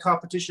do that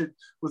competition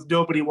with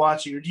nobody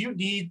watching? Or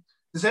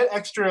does that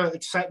extra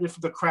excitement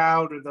from the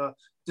crowd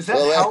does that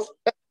help?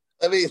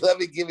 Let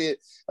me give you,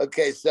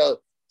 okay.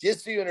 So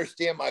just so you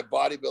understand my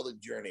bodybuilding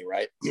journey,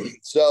 right?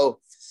 So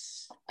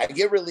I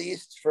get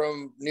released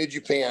from New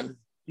Japan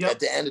at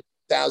the end of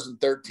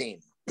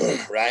 2013,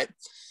 right?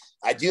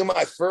 I do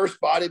my first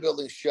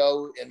bodybuilding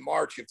show in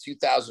March of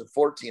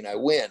 2014. I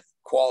win,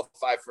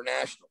 qualify for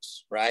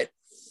nationals, right?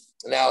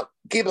 Now,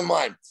 keep in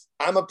mind,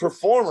 I'm a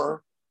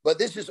performer, but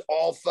this is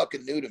all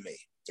fucking new to me,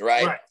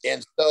 right?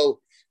 And so,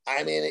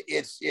 I mean,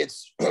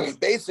 it's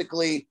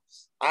basically,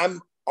 I'm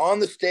on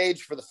the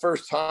stage for the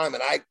first time,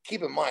 and I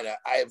keep in mind,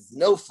 I have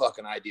no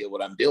fucking idea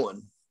what I'm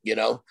doing, you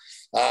know?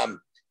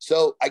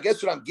 So I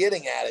guess what I'm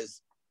getting at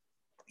is,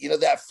 you know,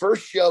 that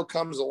first show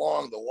comes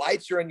along, the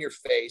lights are in your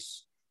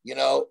face. You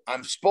know,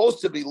 I'm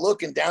supposed to be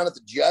looking down at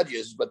the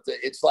judges, but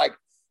it's like,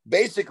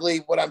 basically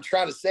what I'm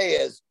trying to say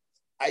is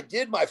I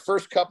did my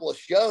first couple of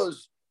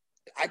shows.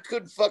 I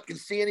couldn't fucking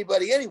see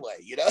anybody anyway,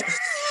 you know?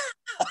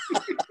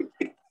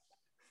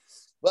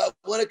 But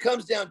when it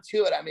comes down to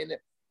it, I mean,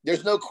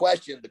 there's no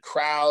question the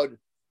crowd,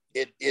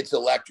 it's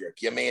electric.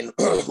 I mean,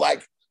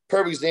 like,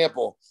 perfect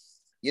example,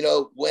 you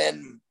know,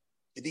 when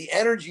the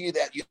energy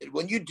that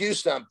when you do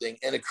something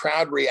and a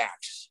crowd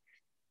reacts,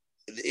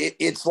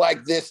 it's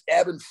like this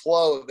ebb and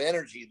flow of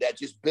energy that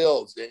just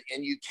builds,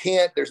 and you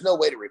can't, there's no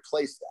way to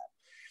replace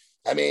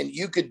that. I mean,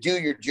 you could do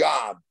your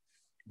job,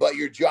 but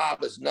your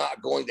job is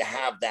not going to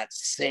have that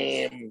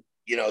same,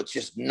 it's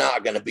just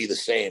not going to be the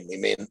same. I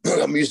mean,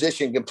 a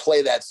musician can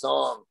play that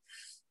song,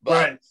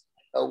 but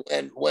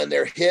when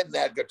they're hitting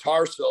that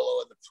guitar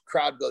solo and the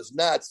crowd goes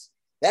nuts,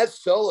 that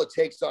solo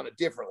takes on a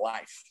different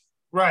life.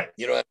 Right.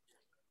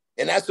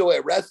 And that's the way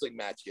a wrestling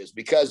match is,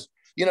 because,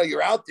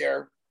 you're out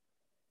there,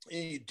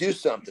 you do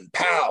something,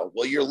 pow.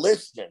 Well, you're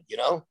listening,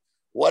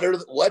 what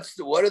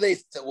do they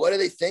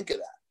think of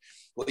that?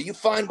 Well, you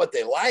find what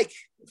they like.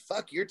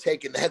 Fuck, you're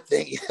taking that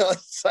thing.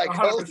 It's like,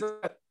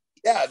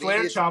 yeah,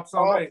 flare chops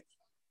all right.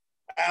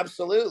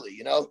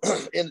 Absolutely.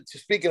 And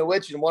speaking of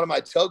which, in one of my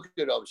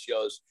Tokyo Dome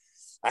shows,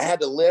 I had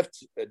to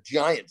lift a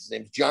giant. His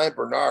name's Giant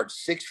Bernard,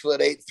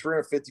 6'8",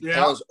 350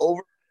 pounds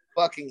over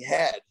the fucking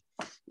head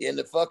in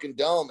the fucking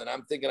dome. And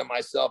I'm thinking to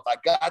myself, I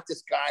got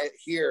this guy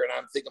here, and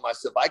I'm thinking to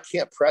myself, I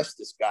can't press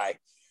this guy.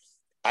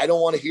 I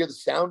don't want to hear the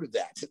sound of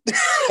that.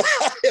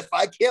 If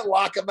I can't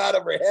lock him out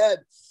overhead,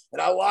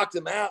 and I locked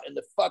him out, and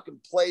the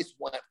fucking place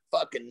went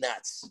fucking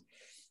nuts.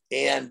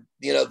 And,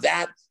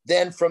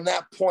 then from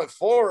that point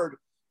forward,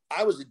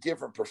 I was a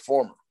different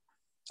performer.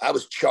 I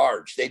was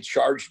charged. They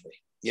charged me.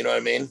 You know what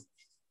I mean?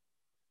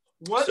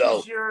 What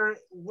do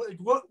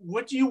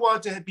you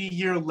want to be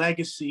your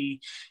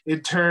legacy in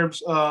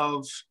terms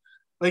of,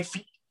 like,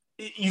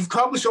 you've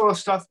accomplished all this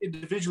stuff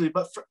individually,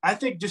 but I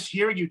think just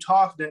hearing you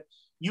talk, that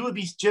you would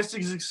be just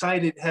as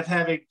excited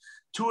having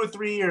 2 or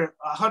 3 or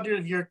 100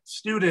 of your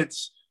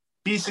students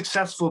be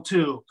successful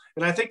too.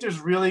 And I think there's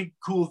really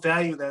cool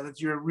value there,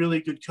 that you're a really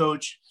good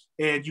coach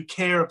and you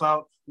care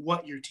about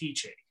what you're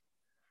teaching.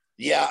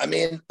 Yeah. I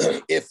mean,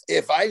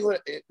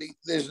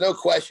 there's no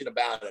question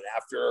about it.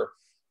 After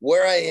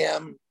where I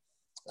am,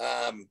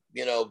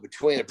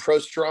 between a pro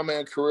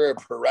strongman career, a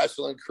pro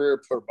wrestling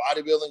career, pro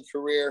bodybuilding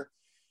career,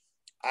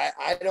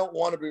 I don't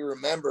want to be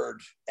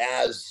remembered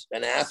as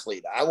an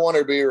athlete. I want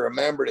to be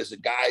remembered as a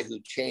guy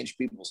who changed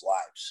people's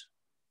lives,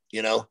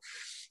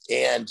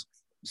 and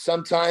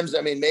sometimes,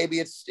 I mean, maybe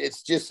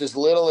it's just as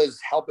little as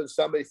helping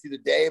somebody through the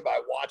day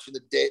by watching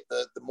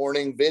the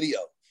morning video,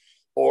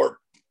 or,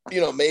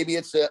 maybe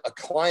it's a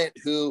client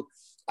who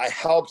I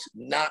helped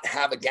not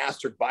have a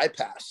gastric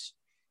bypass.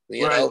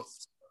 I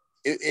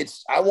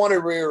want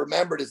to be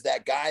remembered as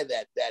that guy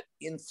that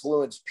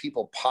influenced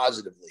people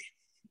positively.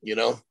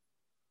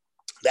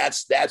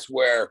 That's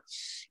where,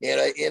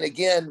 and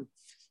again,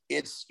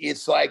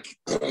 it's like,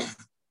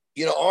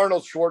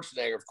 Arnold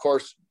Schwarzenegger, of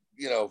course,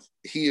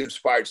 he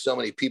inspired so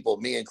many people,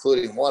 me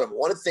including one of them.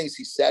 One of the things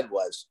he said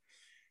was,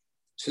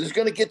 so there's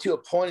going to get to a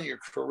point in your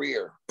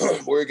career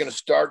where you're going to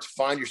start to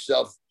find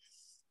yourself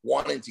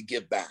wanting to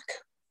give back.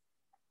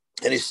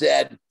 And he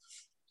said,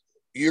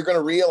 you're going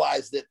to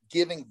realize that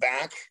giving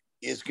back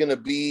is going to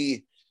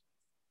be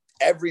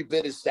every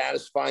bit as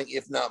satisfying,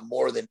 if not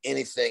more, than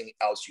anything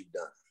else you've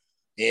done.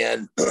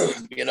 And,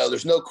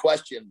 there's no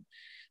question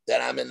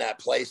that I'm in that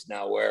place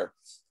now where,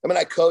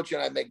 I coach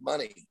and I make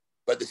money,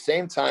 but at the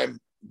same time,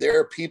 there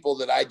are people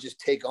that I just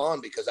take on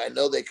because I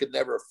know they could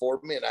never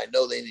afford me, and I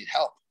know they need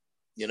help,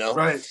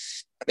 Right.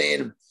 I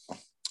mean,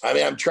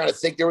 I'm trying to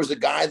think. There was a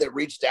guy that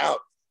reached out.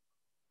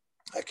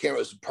 I can't remember, it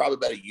was probably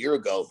about a year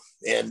ago.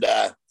 And,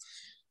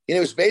 it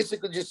was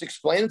basically just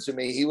explaining to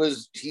me, he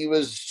was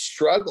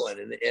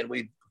struggling, and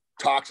we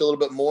talked a little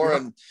bit more,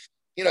 and,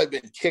 he'd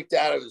been kicked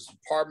out of his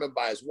apartment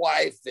by his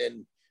wife,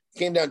 and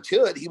came down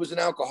to it. He was an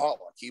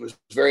alcoholic. He was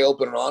very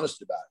open and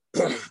honest about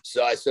it.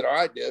 So I said, all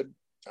right, dude,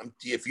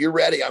 if you're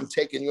ready, I'm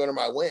taking you under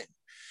my wing.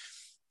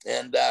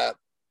 And,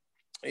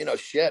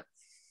 shit,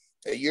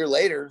 a year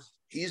later,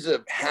 he's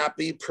a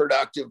happy,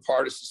 productive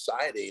part of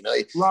society.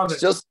 He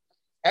still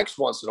texts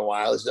once in a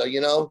while. So,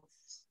 you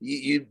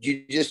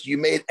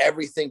made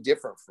everything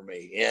different for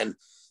me. And,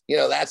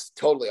 that's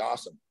totally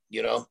awesome.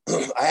 I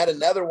had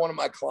another one of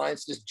my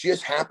clients, this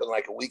just happened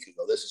like a week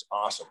ago. This is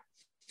awesome.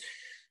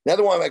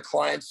 Another one of my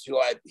clients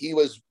he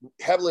was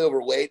heavily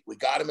overweight. We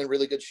got him in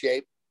really good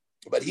shape,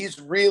 but he's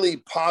really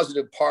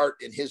positive part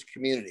in his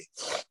community,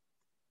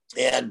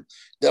 and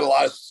did a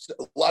lot of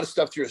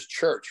stuff through his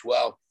church.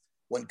 Well,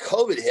 when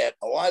COVID hit,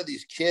 a lot of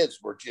these kids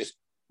were just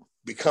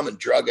becoming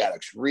drug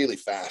addicts really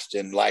fast,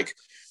 and like,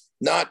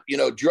 not,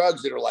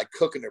 drugs that are like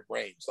cooking their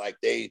brains. Like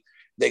they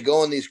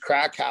go in these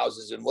crack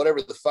houses, and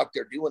whatever the fuck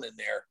they're doing in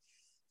there,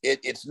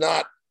 it's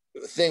not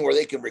a thing where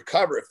they can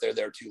recover if they're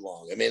there too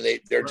long. I mean,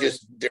 they're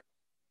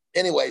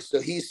anyway. So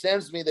he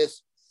sends me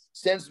this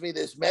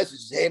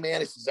message. Hey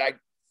man, he says,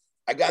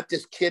 I got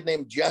this kid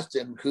named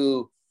Justin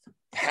who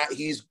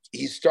he's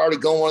started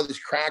going one of these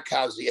crack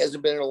houses. He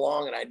hasn't been here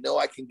long, and I know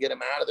I can get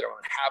him out of there. I'm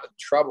having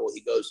trouble.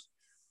 He goes,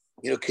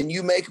 can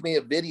you make me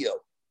a video?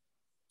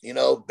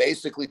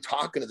 Basically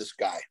talking to this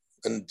guy.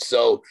 And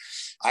so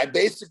I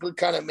basically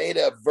kind of made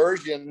a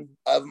version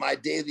of my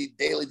daily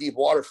deep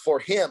water for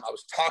him. I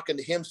was talking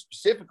to him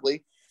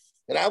specifically,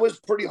 and I was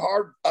pretty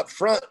hard up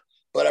front,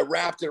 but I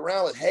wrapped it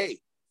around with, hey,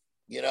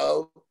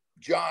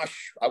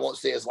 Josh, I won't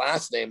say his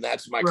last name,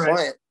 that's my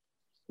client,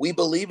 we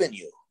believe in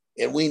you.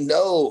 And we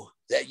know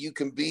that you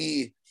can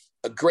be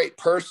a great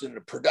person,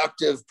 a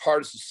productive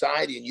part of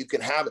society, and you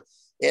can have it.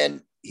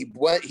 And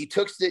he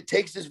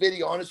takes this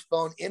video on his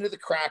phone into the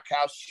crack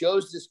house,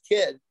 shows this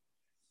kid,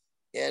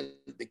 and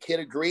the kid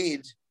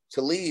agreed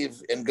to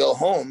leave and go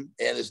home.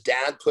 And his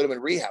dad put him in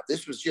rehab.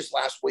 This was just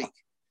last week.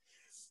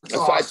 And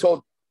so I said,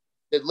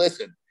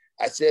 listen,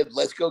 I said,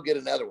 let's go get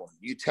another one.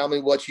 You tell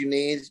me what you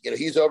need. You know,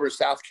 he's over in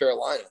South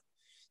Carolina.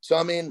 So,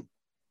 I mean,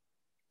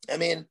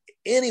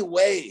 any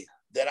way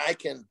that I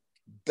can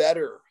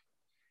better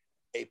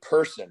a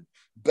person,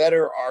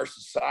 better our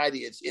society,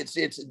 it's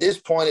at this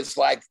point, it's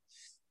like,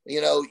 you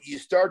know, you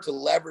start to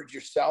leverage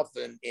yourself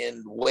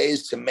in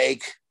ways to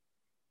make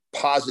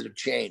positive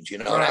change, you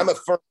know, and I'm a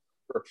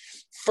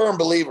firm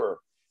believer.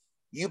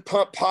 You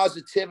pump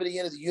positivity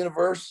into the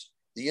universe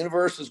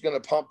is going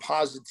to pump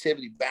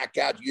positivity back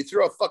out. You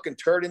throw a fucking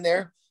turd in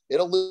there,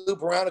 it'll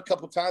loop around a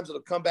couple of times.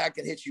 It'll come back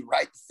and hit you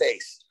right in the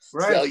face.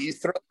 Right. So you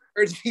throw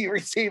turds, you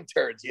receive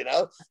turds, you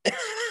know?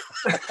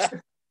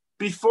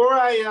 Before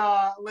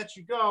I let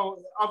you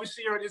go,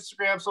 obviously you're on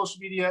Instagram,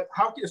 social media.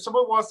 If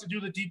someone wants to do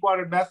the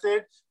Deepwater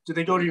Method, do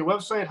they go to your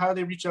website? How do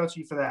they reach out to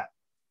you for that?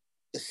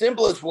 The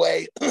simplest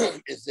way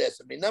is this.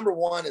 I mean, number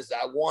one is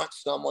I want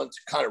someone to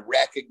kind of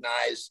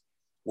recognize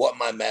what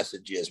my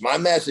message is. My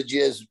message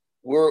is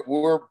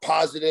we're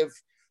positive.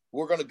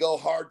 We're going to go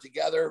hard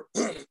together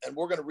and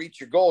we're going to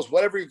reach your goals.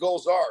 Whatever your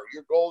goals are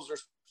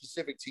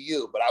specific to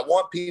you. But I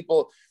want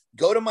people,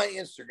 go to my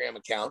Instagram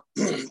account,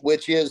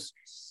 which is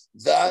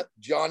the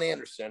John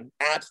Anderson,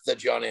 at the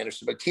John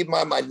Anderson. But keep in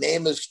mind, my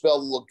name is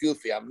spelled a little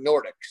goofy. I'm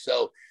Nordic.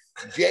 So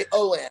Jon,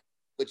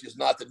 which is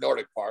not the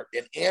Nordic part,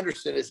 and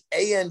Anderson is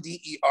Andersen.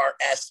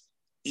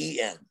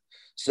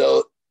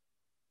 So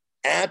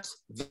at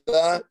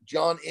the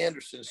John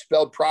Anderson,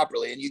 spelled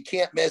properly. And you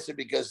can't miss it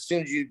because as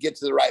soon as you get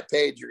to the right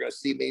page, you're going to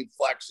see me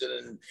flexing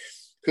and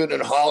hooting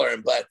and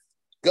hollering. But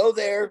go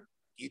there,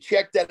 you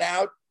check that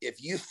out.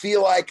 If you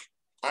feel like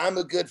I'm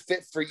a good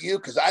fit for you,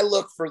 because I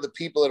look for the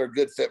people that are a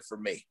good fit for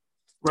me,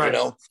 right? You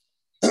know,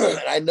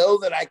 and I know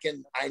that I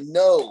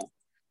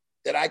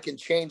can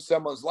change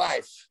someone's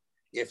life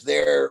if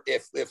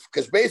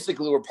because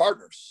basically we're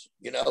partners,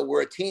 you know,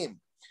 we're a team.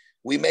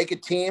 We make a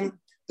team,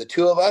 the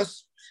two of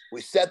us,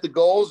 we set the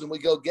goals and we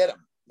go get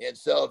them. And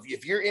so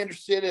if you're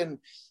interested in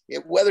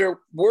whether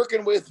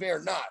working with me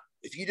or not,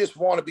 if you just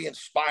want to be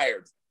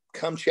inspired,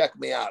 come check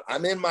me out.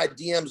 I'm in my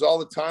DMs all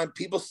the time.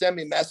 People send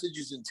me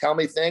messages and tell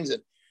me things,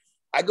 and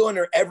I go in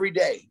there every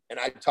day and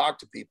I talk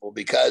to people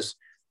because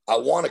I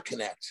want to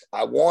connect.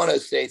 I want to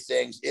say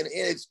things, and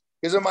it's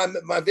because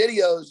my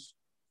videos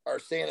are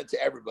saying it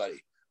to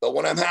everybody. But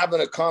when I'm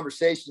having a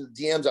conversation with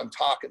DMs, I'm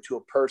talking to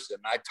a person.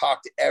 I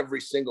talk to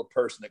every single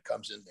person that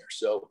comes in there.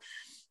 So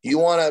you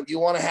want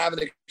to have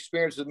an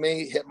experience with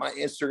me, hit my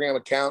Instagram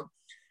account,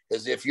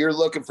 because if you're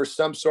looking for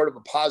some sort of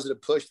a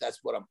positive push, that's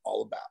what I'm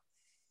all about.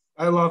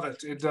 I love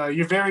it. And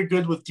you're very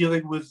good with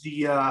dealing with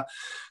the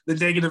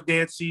negative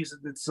Nancy's.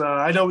 And it's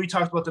I know we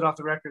talked about that off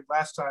the record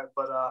last time,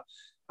 but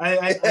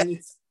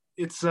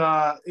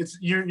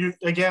you're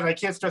again, I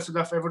can't stress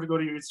enough everyone to go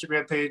to your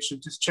Instagram page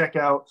and just check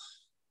out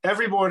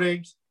every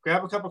morning,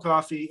 grab a cup of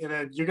coffee, and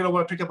then you're going to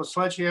want to pick up a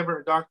sledgehammer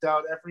and knock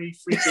down every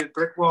freaking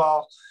brick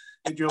wall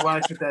in your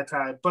life at that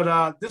time.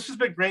 But this has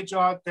been great,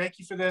 John. Thank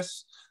you for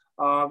this.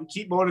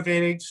 Keep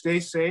motivating, stay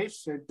safe,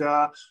 and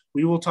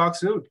we will talk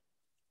soon.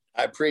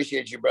 I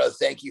appreciate you, brother.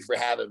 Thank you for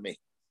having me.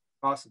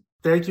 Awesome.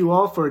 Thank you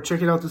all for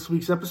checking out this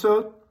week's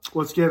episode.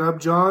 Once again, I'm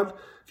John.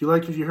 If you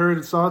liked what you heard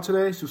and saw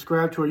today,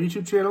 subscribe to our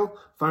YouTube channel,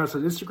 find us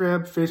on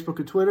Instagram, Facebook,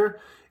 and Twitter,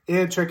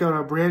 and check out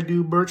our brand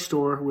new merch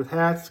store with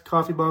hats,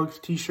 coffee mugs,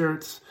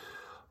 t-shirts,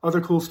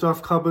 other cool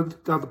stuff coming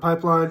down the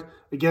pipeline.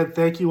 Again,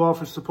 thank you all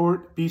for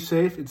support. Be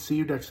safe, and see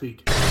you next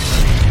week.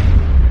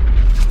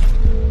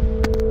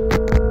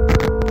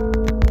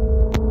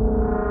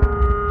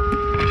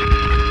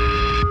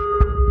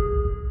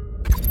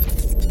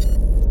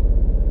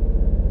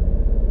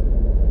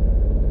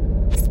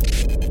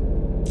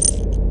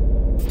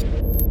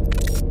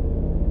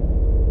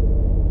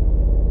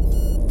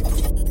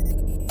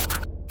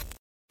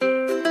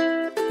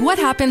 What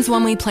happens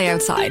when we play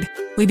outside?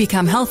 We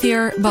become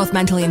healthier, both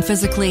mentally and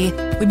physically.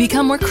 We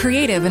become more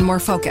creative and more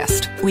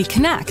focused. We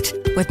connect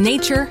with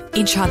nature,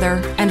 each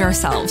other, and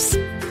ourselves.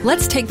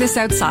 Let's Take This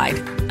Outside,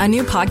 a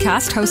new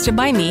podcast hosted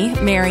by me,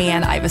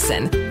 Marianne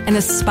Iveson, an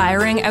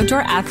aspiring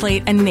outdoor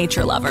athlete and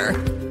nature lover.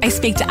 I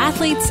speak to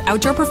athletes,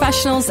 outdoor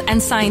professionals,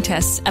 and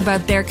scientists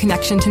about their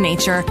connection to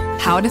nature,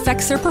 how it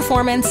affects their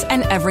performance,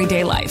 and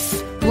everyday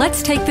life.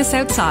 Let's Take This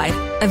Outside,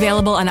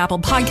 available on Apple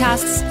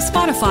Podcasts,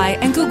 Spotify,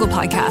 and Google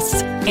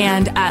Podcasts,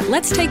 and at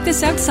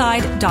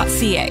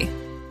letsttakethisoutside.ca.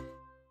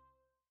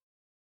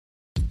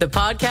 The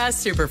Podcast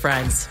Super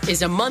Friends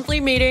is a monthly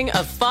meeting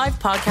of 5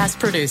 podcast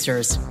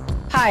producers.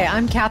 Hi,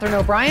 I'm Catherine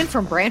O'Brien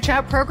from Branch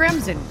Out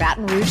Programs in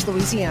Baton Rouge,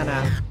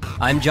 Louisiana.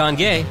 I'm John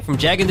Gay from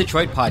Jag and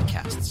Detroit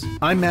Podcasts.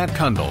 I'm Matt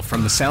Kundle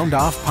from the Sound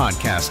Off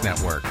Podcast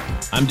Network.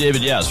 I'm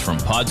David Yes from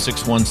Pod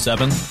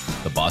 617.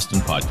 the Boston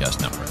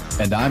Podcast Network.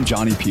 And I'm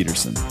Johnny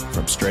Peterson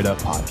from Straight Up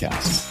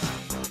Podcasts.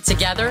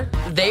 Together,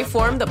 they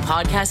form the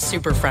Podcast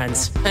Super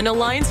Friends, an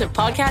alliance of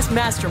podcast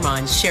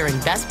masterminds sharing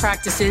best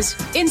practices,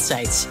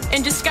 insights,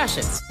 and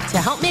discussions to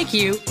help make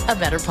you a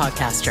better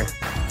podcaster.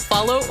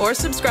 Follow or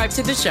subscribe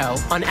to the show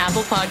on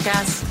Apple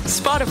Podcasts,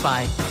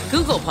 Spotify,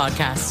 Google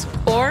Podcasts,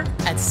 or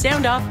at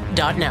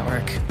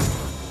soundoff.network.